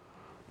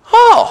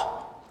 Oh,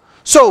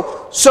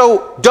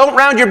 so don't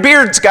round your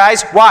beards,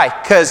 guys. Why?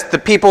 Because the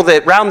people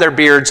that round their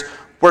beards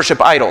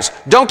worship idols.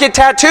 Don't get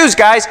tattoos,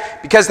 guys,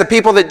 because the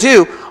people that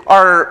do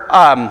are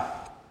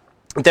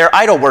they're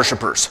idol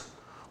worshipers.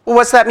 Well,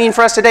 what's that mean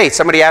for us today?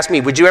 Somebody asked me,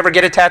 would you ever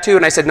get a tattoo?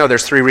 And I said, no,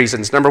 there's 3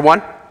 reasons. Number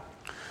 1,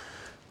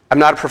 I'm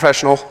not a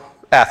professional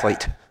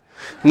athlete.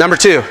 Number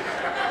 2,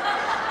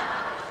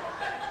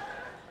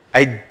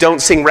 I don't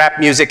sing rap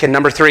music. And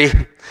number 3,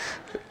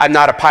 I'm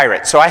not a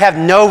pirate. So I have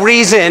no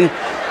reason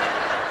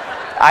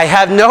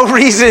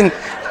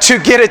to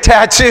get a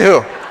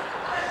tattoo.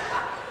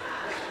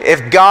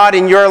 If God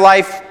in your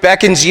life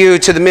beckons you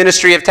to the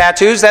ministry of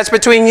tattoos, that's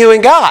between you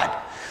and God.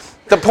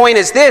 The point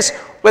is this,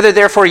 whether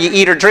therefore you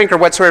eat or drink or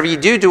whatsoever you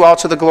do, do all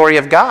to the glory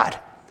of God.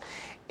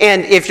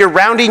 And if you're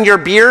rounding your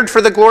beard for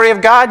the glory of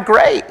God,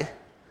 great.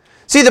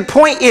 See, the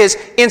point is,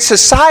 in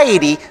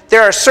society,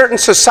 there are certain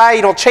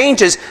societal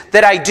changes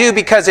that I do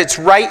because it's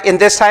right in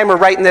this time or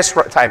right in this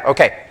time.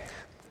 Okay,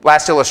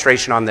 last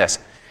illustration on this.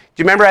 Do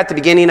you remember at the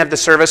beginning of the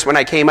service when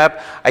I came up,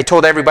 I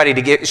told everybody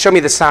to show me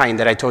the sign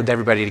that I told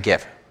everybody to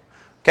give.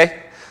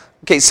 Okay?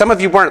 Okay, some of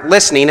you weren't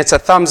listening. It's a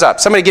thumbs up.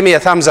 Somebody give me a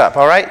thumbs up,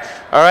 all right?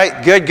 All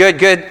right,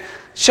 good.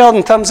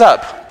 Sheldon, thumbs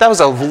up. That was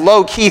a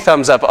low-key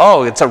thumbs up.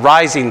 Oh, it's a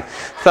rising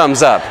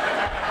thumbs up.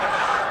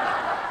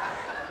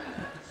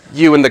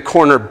 You in the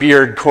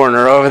beard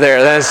corner over there.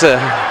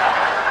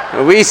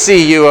 We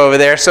see you over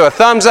there. So a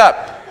thumbs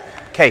up.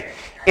 Okay,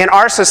 in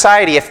our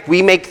society, if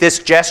we make this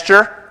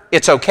gesture,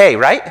 it's okay,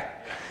 right?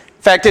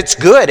 In fact, it's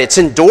good. It's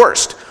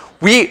endorsed.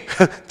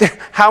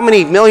 How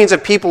many millions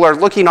of people are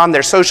looking on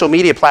their social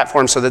media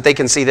platforms so that they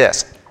can see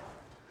this?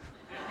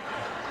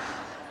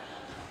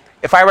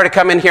 If I were to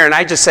come in here and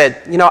I just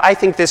said, I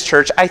think this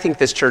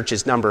church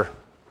is number.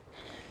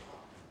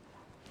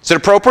 Is it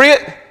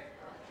appropriate?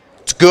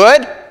 It's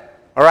good?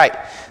 All right.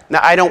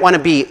 Now, I don't want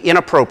to be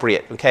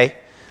inappropriate, okay?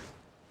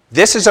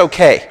 This is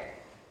okay.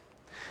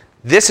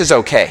 This is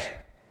okay.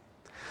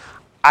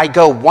 I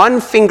go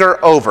 1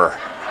 finger over.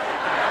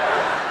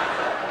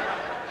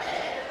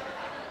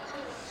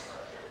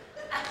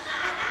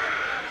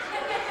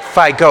 If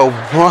I go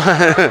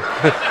 1...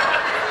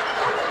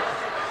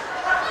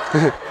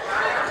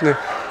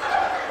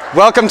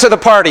 Welcome to the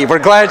party. We're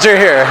glad you're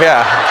here.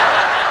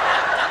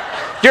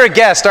 Yeah. You're a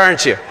guest,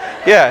 aren't you?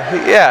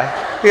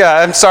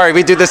 Yeah. I'm sorry,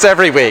 we do this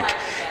every week.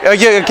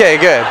 Okay,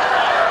 good.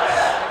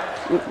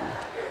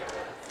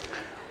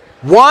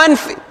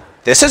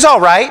 This is all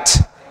right.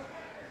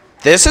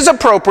 This is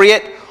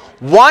appropriate.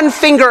 One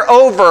finger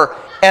over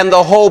and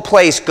the whole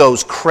place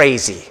goes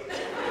crazy.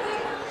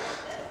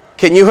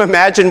 Can you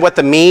imagine what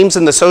the memes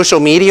and the social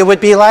media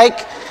would be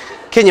like?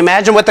 Can you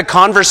imagine what the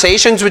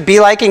conversations would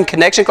be like in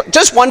connection?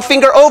 Just one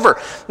finger over.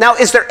 Now,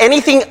 is there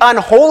anything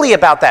unholy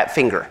about that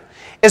finger?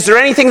 Is there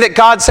anything that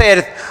God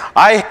said,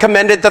 I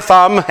commended the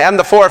thumb and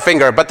the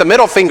forefinger, but the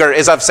middle finger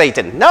is of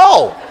Satan?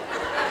 No.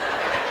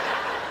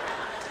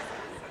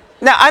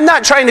 Now, I'm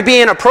not trying to be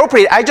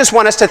inappropriate. I just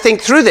want us to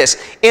think through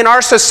this. In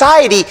our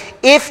society,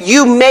 if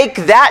you make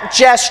that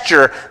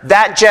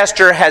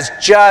gesture has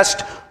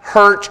just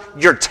hurt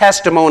your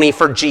testimony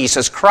for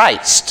Jesus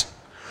Christ.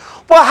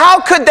 Well, how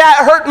could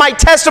that hurt my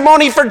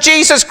testimony for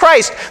Jesus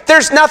Christ?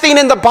 There's nothing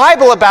in the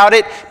Bible about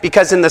it,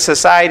 because in the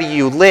society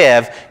you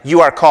live, you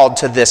are called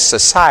to this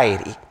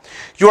society.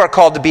 You are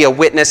called to be a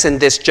witness in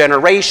this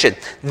generation.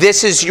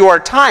 This is your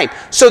time.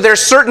 So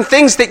there's certain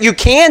things that you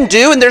can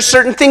do, and there's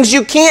certain things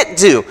you can't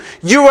do.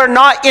 You are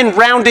not in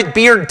rounded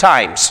beard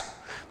times,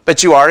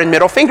 but you are in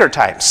middle finger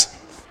times.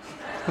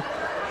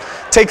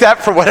 Take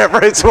that for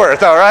whatever it's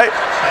worth, all right?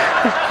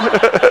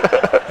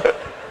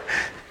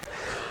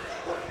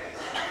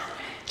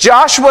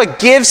 Joshua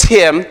gives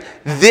him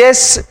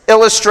this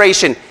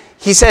illustration.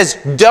 He says,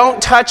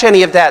 don't touch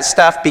any of that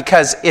stuff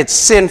because it's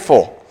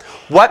sinful.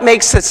 What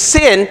makes a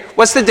sin?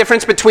 What's the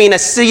difference between a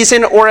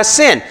season or a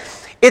sin?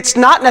 It's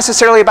not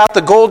necessarily about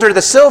the gold or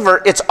the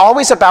silver. It's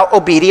always about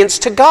obedience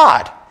to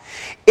God.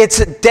 It's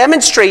a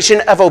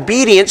demonstration of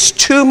obedience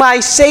to my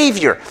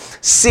Savior.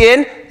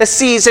 Sin, the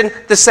season,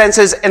 the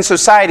senses, and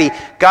society.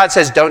 God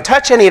says, don't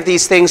touch any of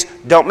these things.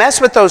 Don't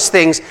mess with those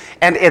things.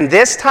 And in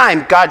this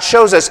time, God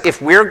shows us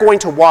if we're going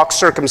to walk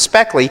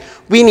circumspectly,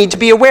 we need to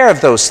be aware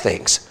of those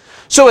things.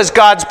 So as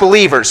God's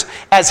believers,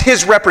 as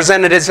His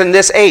representatives in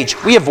this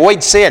age, we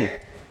avoid sin.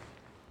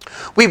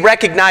 We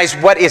recognize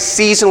what is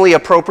seasonally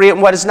appropriate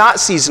and what is not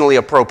seasonally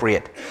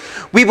appropriate.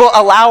 We will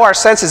allow our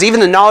senses,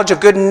 even the knowledge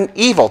of good and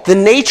evil, the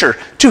nature,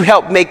 to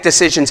help make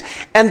decisions.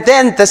 And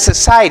then the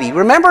society.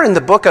 Remember in the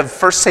book of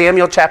 1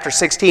 Samuel chapter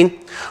 16,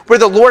 where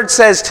the Lord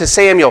says to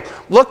Samuel,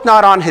 look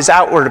not on his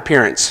outward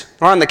appearance,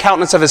 nor on the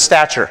countenance of his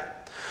stature.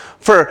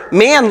 For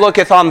man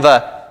looketh on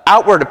the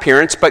outward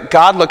appearance, but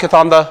God looketh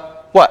on the,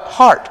 what?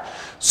 Heart.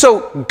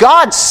 So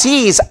God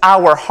sees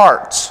our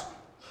hearts,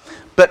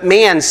 but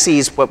man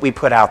sees what we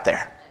put out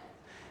there.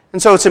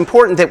 And so it's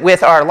important that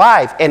with our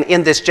life and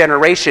in this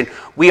generation,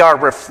 we are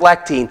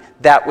reflecting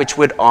that which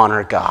would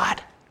honor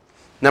God.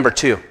 Number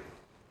 2,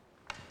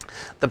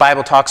 the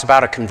Bible talks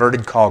about a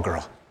converted call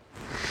girl.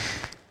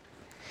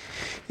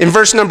 In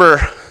verse number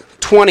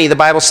 20, the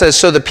Bible says,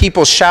 so the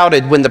people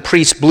shouted when the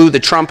priests blew the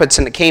trumpets,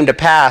 and it came to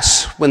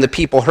pass, when the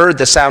people heard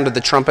the sound of the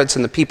trumpets,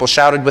 and the people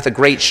shouted with a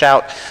great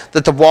shout,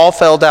 that the wall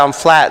fell down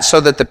flat, so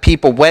that the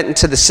people went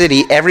into the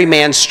city, every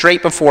man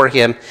straight before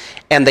him,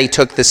 and they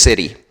took the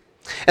city.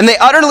 And they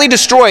utterly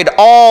destroyed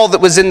all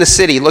that was in the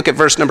city. Look at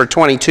verse number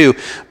 22.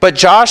 But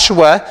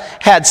Joshua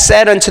had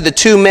said unto the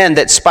 2 men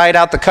that spied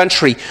out the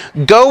country,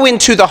 go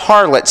into the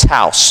harlot's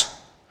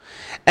house,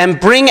 and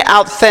bring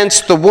out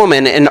thence the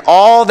woman and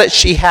all that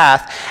she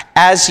hath,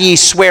 as ye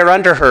swear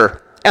unto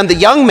her. And the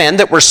young men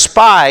that were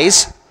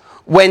spies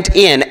went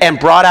in and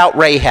brought out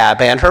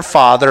Rahab and her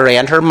father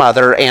and her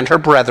mother and her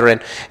brethren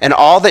and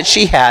all that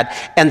she had,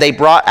 and they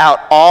brought out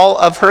all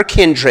of her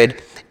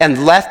kindred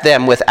and left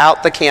them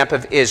without the camp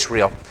of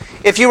Israel.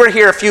 If you were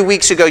here a few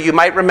weeks ago, you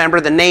might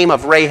remember the name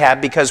of Rahab,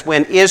 because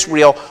when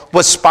Israel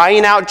was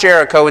spying out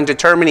Jericho and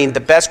determining the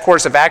best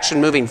course of action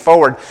moving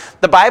forward,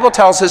 the Bible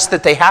tells us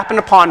that they happened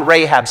upon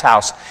Rahab's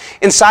house.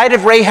 Inside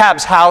of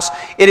Rahab's house,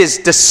 it is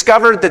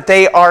discovered that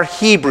they are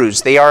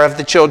Hebrews. They are of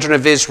the children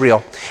of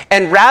Israel.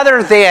 And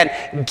rather than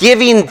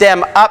giving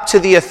them up to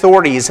the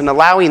authorities and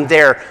allowing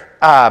their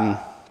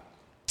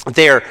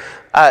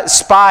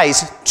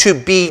spies to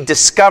be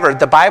discovered,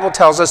 the Bible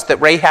tells us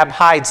that Rahab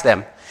hides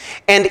them.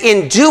 And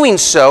in doing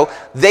so,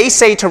 they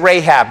say to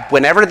Rahab,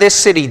 whenever this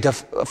city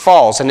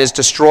falls and is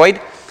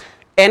destroyed,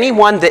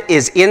 anyone that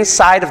is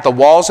inside of the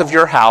walls of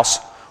your house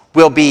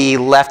will be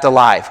left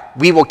alive.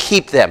 We will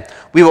keep them.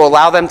 We will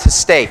allow them to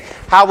stay.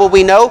 How will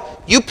we know?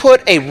 You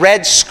put a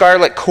red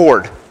scarlet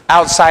cord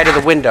outside of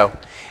the window.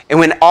 And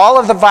when all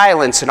of the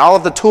violence and all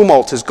of the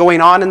tumult is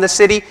going on in the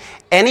city,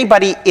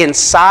 anybody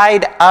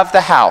inside of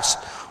the house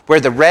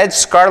where the red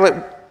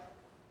scarlet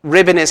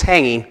ribbon is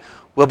hanging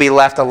will be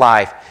left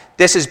alive.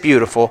 This is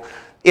beautiful.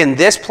 In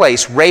this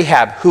place,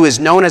 Rahab, who is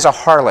known as a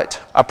harlot,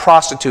 a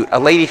prostitute, a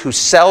lady who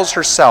sells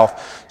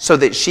herself so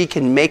that she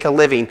can make a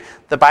living,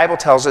 the Bible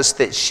tells us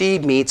that she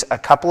meets a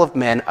couple of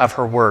men of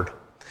her word.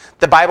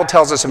 The Bible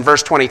tells us in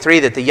verse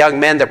 23 that the young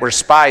men that were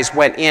spies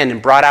went in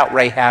and brought out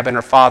Rahab and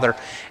her father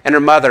and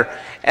her mother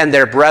and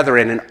their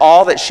brethren and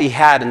all that she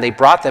had, and they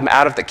brought them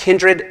out of the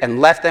kindred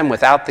and left them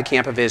without the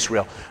camp of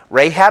Israel.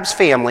 Rahab's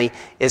family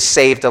is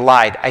saved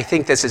alive. I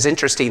think this is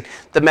interesting.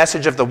 The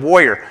message of the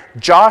warrior.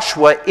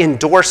 Joshua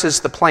endorses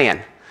the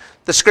plan.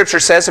 The scripture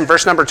says in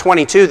verse number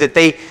 22 that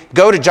they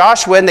go to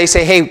Joshua and they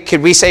say, hey,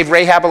 could we save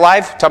Rahab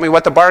alive? Tell me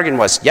what the bargain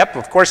was. Yep,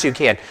 of course you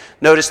can.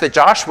 Notice that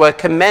Joshua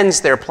commends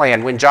their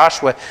plan when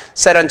Joshua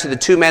said unto the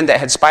two men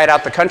that had spied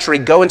out the country,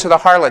 go into the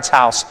harlot's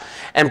house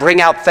and bring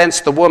out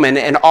thence the woman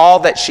and all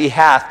that she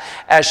hath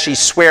as she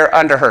sware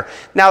unto her.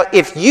 Now,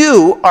 if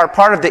you are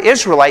part of the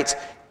Israelites,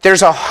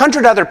 there's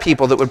 100 other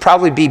people that would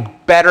probably be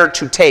better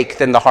to take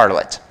than the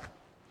harlot,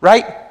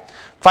 right?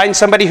 Find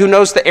somebody who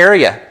knows the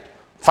area.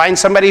 Find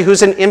somebody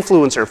who's an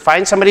influencer.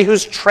 Find somebody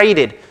who's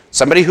traded.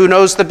 Somebody who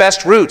knows the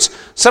best routes.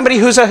 Somebody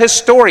who's a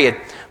historian.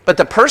 But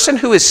the person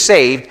who is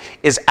saved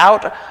is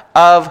out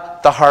of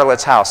the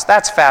harlot's house.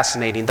 That's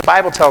fascinating. The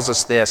Bible tells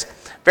us this.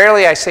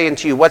 Verily I say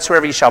unto you,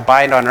 whatsoever ye shall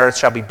bind on earth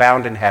shall be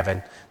bound in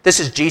heaven. This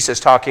is Jesus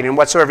talking. And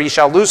whatsoever ye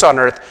shall loose on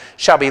earth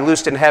shall be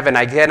loosed in heaven.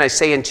 Again I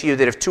say unto you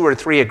that if 2 or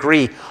 3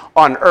 agree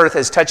on earth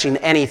as touching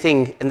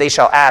anything, and they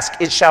shall ask,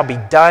 it shall be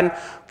done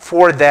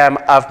for them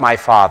of my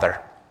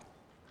Father,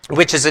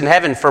 which is in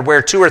heaven. For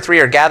where 2 or 3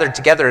 are gathered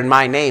together in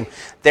my name,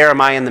 there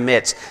am I in the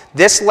midst.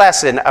 This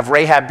lesson of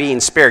Rahab being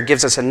spared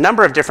gives us a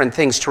number of different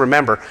things to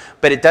remember,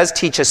 but it does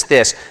teach us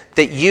this,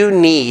 that you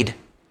need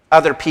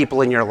other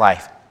people in your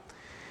life.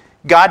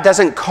 God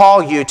doesn't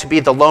call you to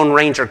be the Lone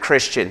Ranger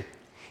Christian.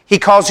 He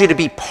calls you to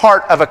be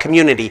part of a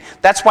community.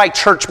 That's why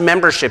church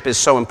membership is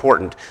so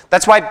important.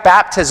 That's why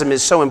baptism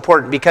is so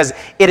important, because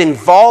it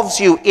involves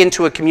you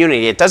into a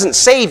community. It doesn't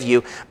save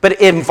you, but it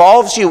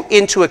involves you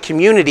into a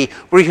community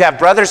where you have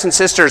brothers and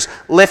sisters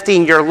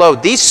lifting your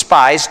load. These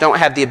spies don't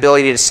have the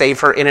ability to save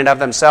her in and of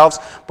themselves,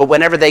 but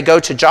whenever they go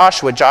to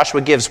Joshua,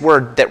 Joshua gives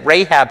word that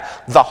Rahab,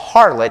 the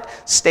harlot,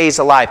 stays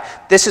alive.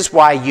 This is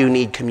why you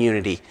need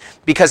community.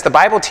 Because the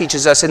Bible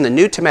teaches us in the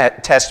New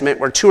Testament,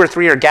 where 2 or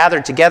 3 are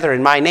gathered together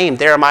in my name,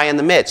 there am I in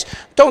the midst.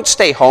 Don't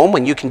stay home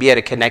when you can be at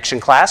a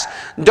connection class.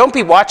 Don't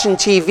be watching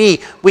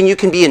TV when you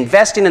can be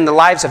investing in the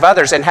lives of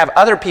others and have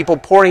other people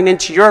pouring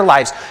into your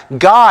lives.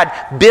 God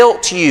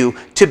built you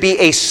to be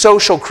a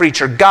social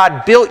creature.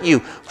 God built you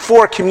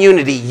for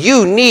community.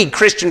 You need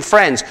Christian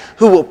friends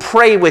who will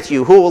pray with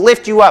you, who will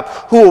lift you up,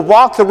 who will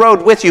walk the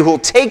road with you, who will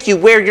take you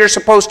where you're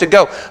supposed to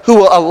go, who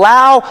will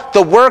allow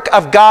the work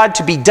of God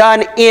to be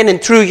done in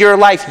and through your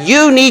life.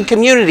 You need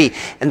community.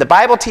 And the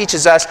Bible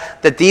teaches us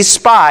that these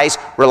spies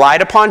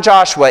relied upon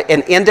Joshua,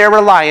 and in their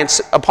reliance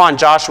upon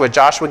Joshua,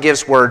 Joshua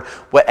gives word,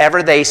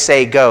 whatever they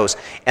say goes.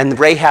 And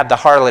Rahab the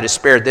harlot is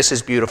spared. This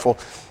is beautiful.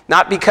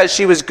 Not because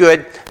she was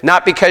good,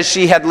 not because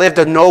she had lived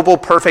a noble,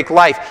 perfect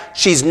life.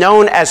 She's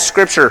known as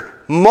Scripture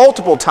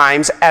multiple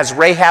times as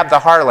Rahab the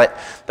harlot.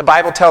 The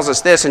Bible tells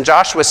us this, and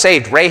Joshua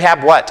saved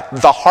Rahab what?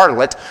 The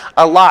harlot,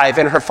 alive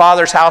in her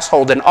father's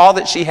household and all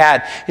that she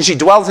had. And she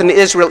dwelt in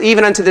Israel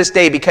even unto this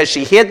day, because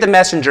she hid the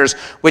messengers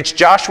which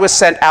Joshua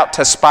sent out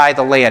to spy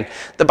the land.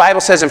 The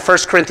Bible says in 1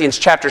 Corinthians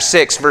chapter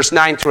 6, verse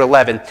 9 through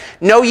 11,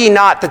 know ye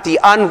not that the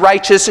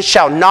unrighteous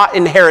shall not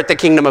inherit the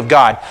kingdom of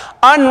God?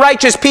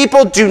 Unrighteous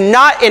people do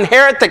not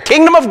inherit the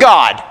kingdom of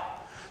God.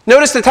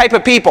 Notice the type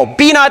of people.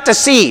 Be not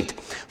deceived.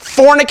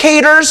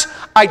 Fornicators,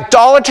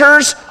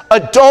 idolaters,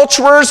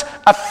 adulterers,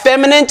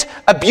 effeminate,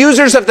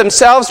 abusers of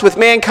themselves with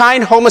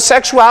mankind,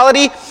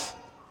 homosexuality,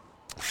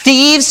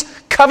 thieves,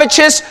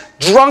 covetous,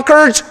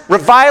 drunkards,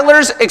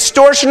 revilers,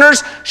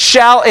 extortioners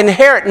shall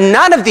inherit.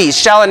 None of these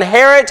shall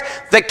inherit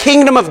the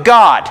kingdom of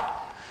God.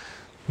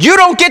 You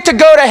don't get to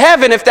go to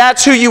heaven if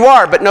that's who you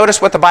are. But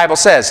notice what the Bible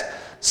says.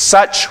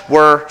 Such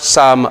were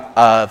some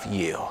of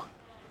you.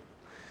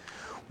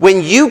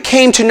 When you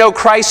came to know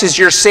Christ as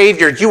your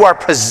Savior, you are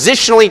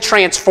positionally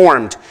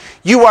transformed.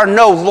 You are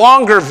no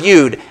longer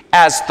viewed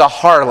as the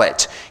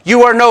harlot.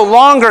 You are no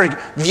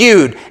longer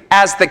viewed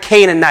as the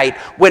Canaanite.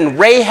 When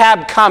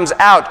Rahab comes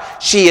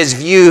out, she is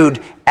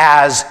viewed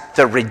as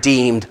the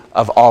redeemed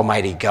of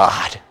Almighty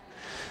God.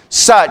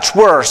 Such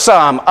were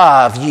some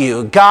of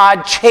you.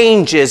 God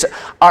changes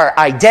our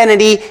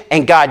identity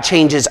and God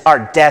changes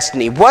our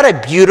destiny. What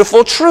a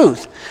beautiful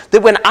truth.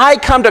 That when I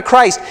come to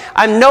Christ,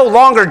 I'm no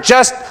longer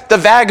just the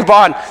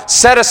vagabond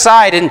set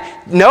aside. And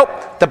nope,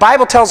 the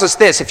Bible tells us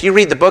this. If you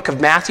read the book of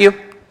Matthew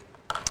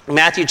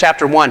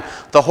chapter 1,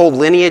 the whole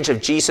lineage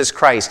of Jesus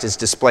Christ is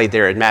displayed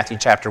there in Matthew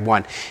chapter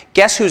 1.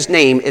 Guess whose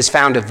name is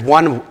found of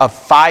one of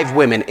 5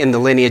 women in the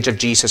lineage of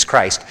Jesus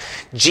Christ?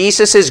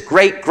 Jesus'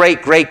 great,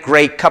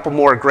 couple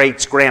more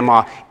greats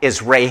grandma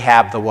is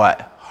Rahab the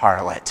what?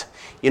 Harlot.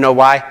 You know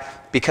why?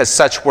 Because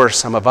such were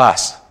some of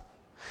us.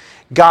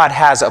 God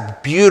has a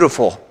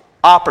beautiful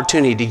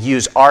opportunity to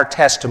use our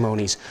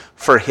testimonies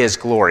for His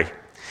glory.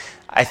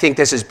 I think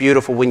this is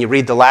beautiful when you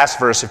read the last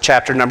verse of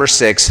chapter number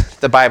 6.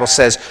 The Bible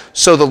says,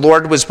 so the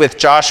Lord was with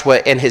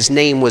Joshua and his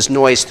name was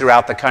noised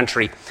throughout the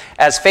country.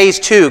 As phase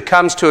 2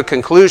 comes to a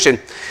conclusion,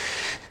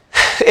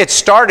 it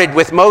started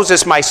with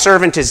Moses, my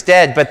servant is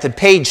dead, but the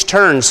page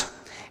turns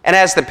And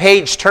as the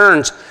page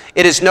turns,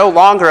 it is no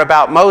longer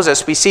about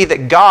Moses. We see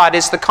that God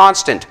is the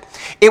constant.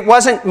 It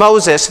wasn't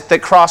Moses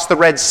that crossed the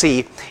Red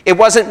Sea. It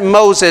wasn't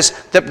Moses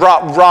that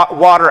brought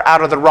water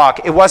out of the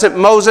rock. It wasn't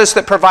Moses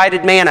that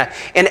provided manna.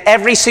 In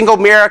every single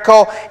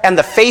miracle and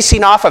the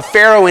facing off of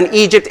Pharaoh in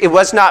Egypt, it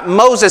was not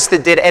Moses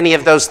that did any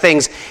of those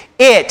things.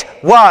 It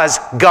was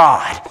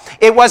God.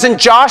 It wasn't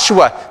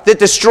Joshua that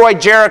destroyed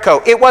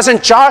Jericho. It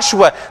wasn't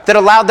Joshua that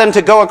allowed them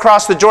to go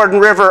across the Jordan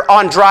River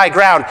on dry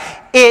ground.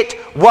 It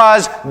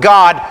was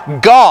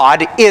God.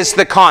 God is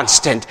the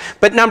constant.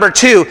 But number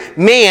two,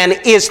 man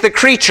is the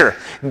creature.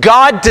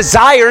 God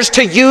desires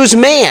to use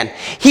man.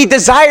 He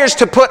desires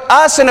to put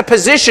us in a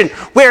position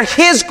where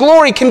His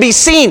glory can be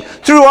seen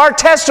through our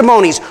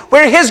testimonies,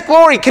 where His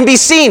glory can be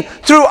seen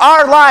through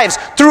our lives,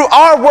 through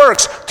our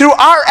works, through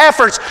our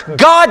efforts.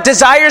 God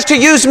desires to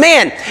use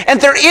man.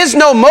 And there is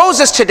no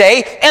Moses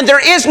today, and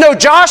there is no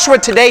Joshua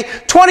today.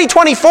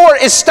 2024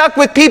 is stuck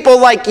with people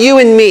like you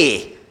and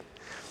me.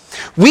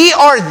 We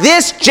are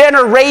this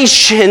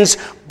generation's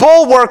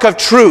bulwark of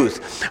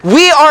truth.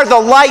 We are the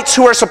lights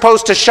who are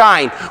supposed to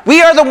shine.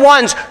 We are the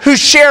ones who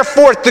share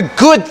forth the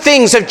good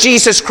things of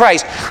Jesus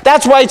Christ.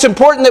 That's why it's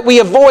important that we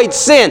avoid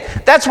sin.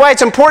 That's why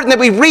it's important that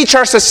we reach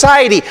our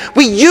society.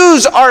 We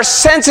use our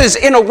senses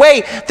in a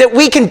way that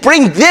we can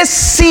bring this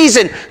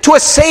season to a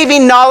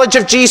saving knowledge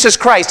of Jesus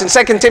Christ.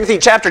 In 2 Timothy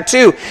chapter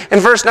 2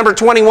 and verse number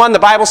 21, the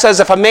Bible says,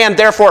 if a man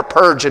therefore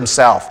purge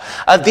himself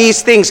of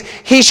these things,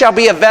 he shall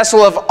be a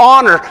vessel of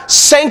honor,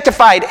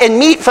 sanctified and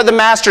meet for the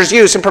master's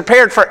use and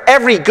prepared for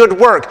every good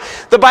work.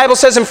 The Bible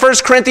says in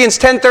 1 Corinthians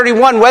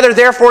 10:31, whether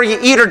therefore you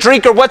eat or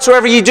drink or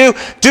whatsoever you do,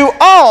 do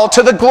all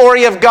to the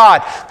glory of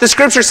God. The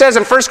scripture says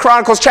in 1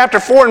 Chronicles chapter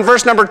 4 and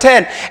verse number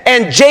 10,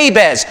 and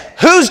Jabez.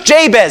 Who's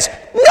Jabez?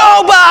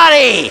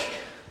 Nobody!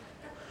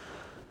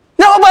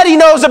 Nobody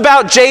knows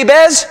about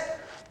Jabez.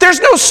 There's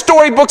no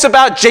storybooks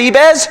about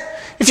Jabez.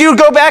 If you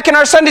go back in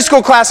our Sunday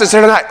school classes,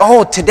 they're like,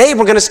 oh, today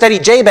we're going to study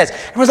Jabez.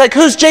 Everyone's like,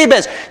 who's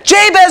Jabez?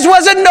 Jabez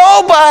was a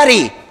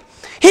nobody.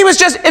 He was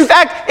just, in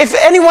fact, if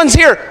anyone's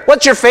here,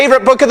 what's your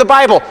favorite book of the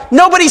Bible?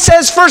 Nobody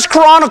says 1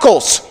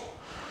 Chronicles.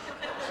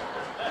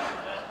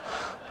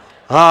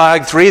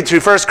 I read through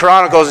 1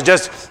 Chronicles and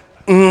just,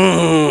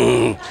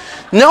 No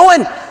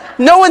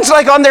one's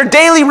like on their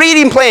daily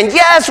reading plan.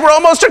 Yes, we're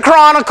almost to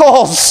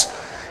Chronicles.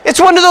 It's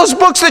one of those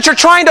books that you're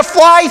trying to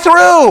fly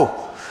through.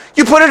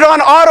 You put it on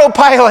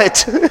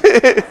autopilot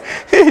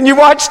and you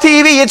watch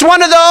TV. It's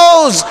one of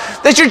those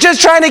that you're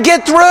just trying to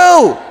get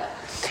through.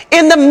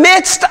 In the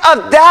midst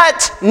of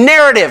that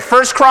narrative,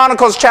 1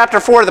 Chronicles chapter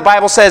 4, the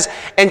Bible says,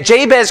 and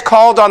Jabez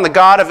called on the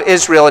God of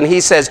Israel, and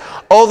he says,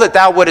 oh, that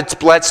thou wouldst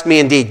bless me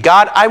indeed.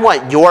 God, I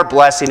want your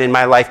blessing in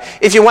my life.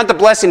 If you want the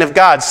blessing of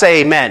God,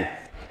 say amen.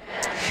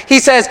 He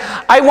says,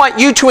 I want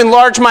you to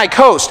enlarge my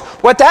coast.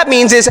 What that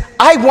means is,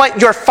 I want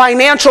your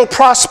financial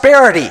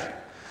prosperity.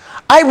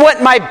 I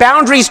want my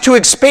boundaries to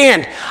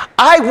expand.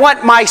 I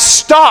want my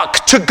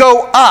stock to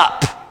go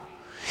up.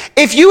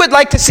 If you would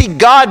like to see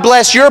God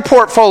bless your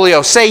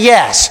portfolio, say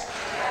yes.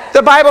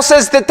 The Bible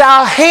says that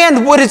thy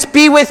hand wouldst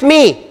be with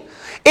me.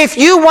 If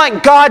you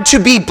want God to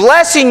be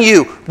blessing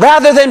you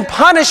rather than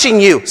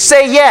punishing you,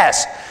 say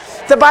yes.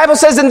 The Bible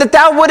says, and that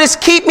thou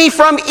wouldst keep me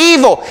from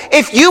evil.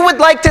 If you would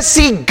like to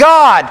see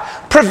God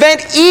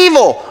prevent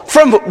evil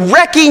from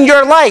wrecking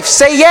your life,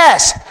 say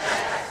yes.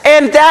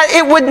 And that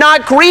it would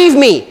not grieve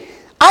me.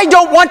 I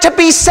don't want to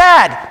be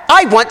sad.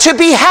 I want to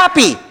be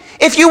happy.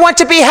 If you want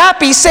to be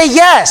happy, say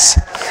yes.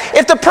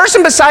 If the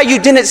person beside you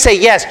didn't say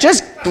yes,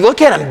 just look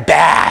at them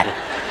bad.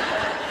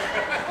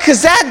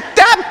 Because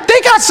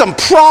they got some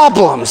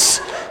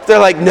problems. They're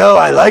like, no,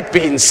 I like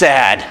being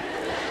sad.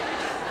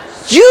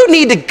 You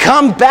need to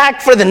come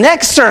back for the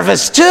next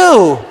service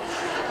too.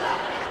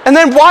 And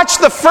then watch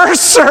the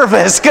first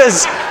service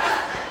because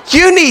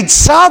you need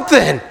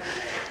something.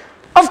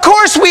 Of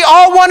course, we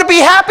all want to be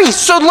happy.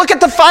 So look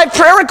at the 5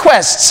 prayer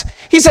requests.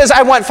 He says,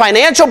 I want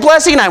financial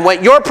blessing. I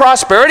want your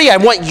prosperity. I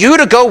want you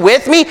to go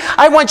with me.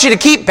 I want you to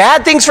keep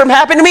bad things from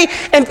happening to me.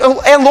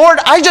 And Lord,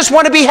 I just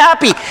want to be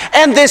happy.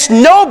 And this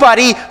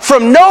nobody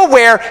from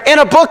nowhere in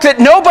a book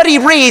that nobody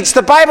reads,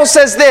 the Bible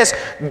says this,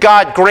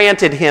 God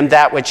granted him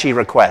that which he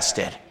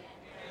requested.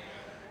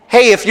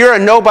 Hey, if you're a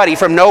nobody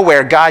from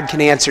nowhere, God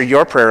can answer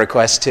your prayer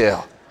request too.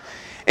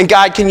 And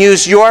God can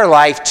use your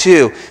life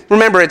too.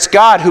 Remember, it's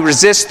God who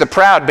resists the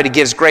proud, but he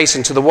gives grace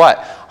unto the what?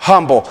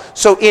 Humble.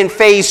 So in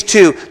phase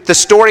 2, the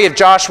story of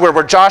Joshua,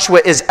 where Joshua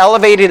is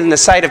elevated in the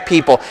sight of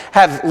people,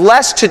 have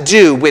less to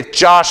do with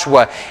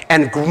Joshua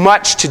and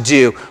much to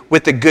do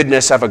with the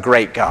goodness of a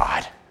great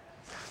God.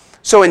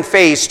 So in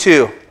phase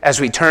 2, as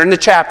we turn the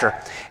chapter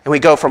and we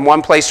go from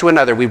one place to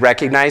another, we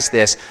recognize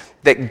this,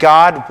 that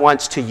God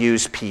wants to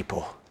use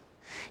people.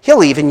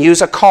 He'll even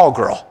use a call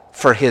girl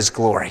for his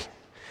glory.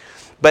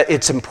 But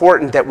it's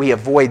important that we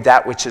avoid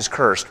that which is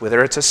cursed,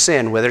 whether it's a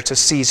sin, whether it's a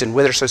season,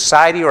 whether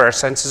society or our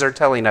senses are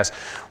telling us.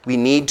 We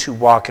need to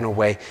walk in a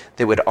way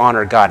that would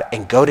honor God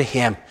and go to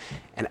him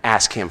and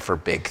ask him for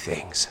big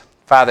things.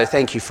 Father,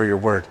 thank you for your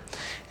word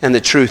and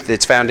the truth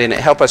that's found in it.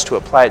 Help us to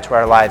apply it to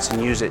our lives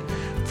and use it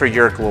for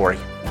your glory.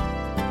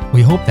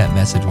 We hope that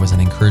message was an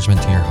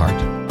encouragement to your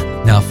heart.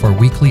 Now, for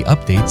weekly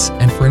updates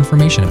and for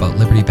information about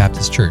Liberty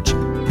Baptist Church,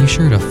 be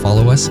sure to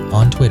follow us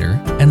on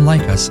Twitter and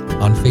like us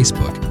on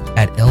Facebook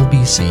at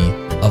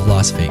LBC of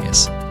Las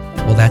Vegas.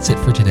 Well, that's it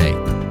for today.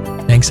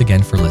 Thanks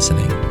again for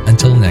listening.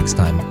 Until next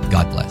time,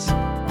 God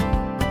bless.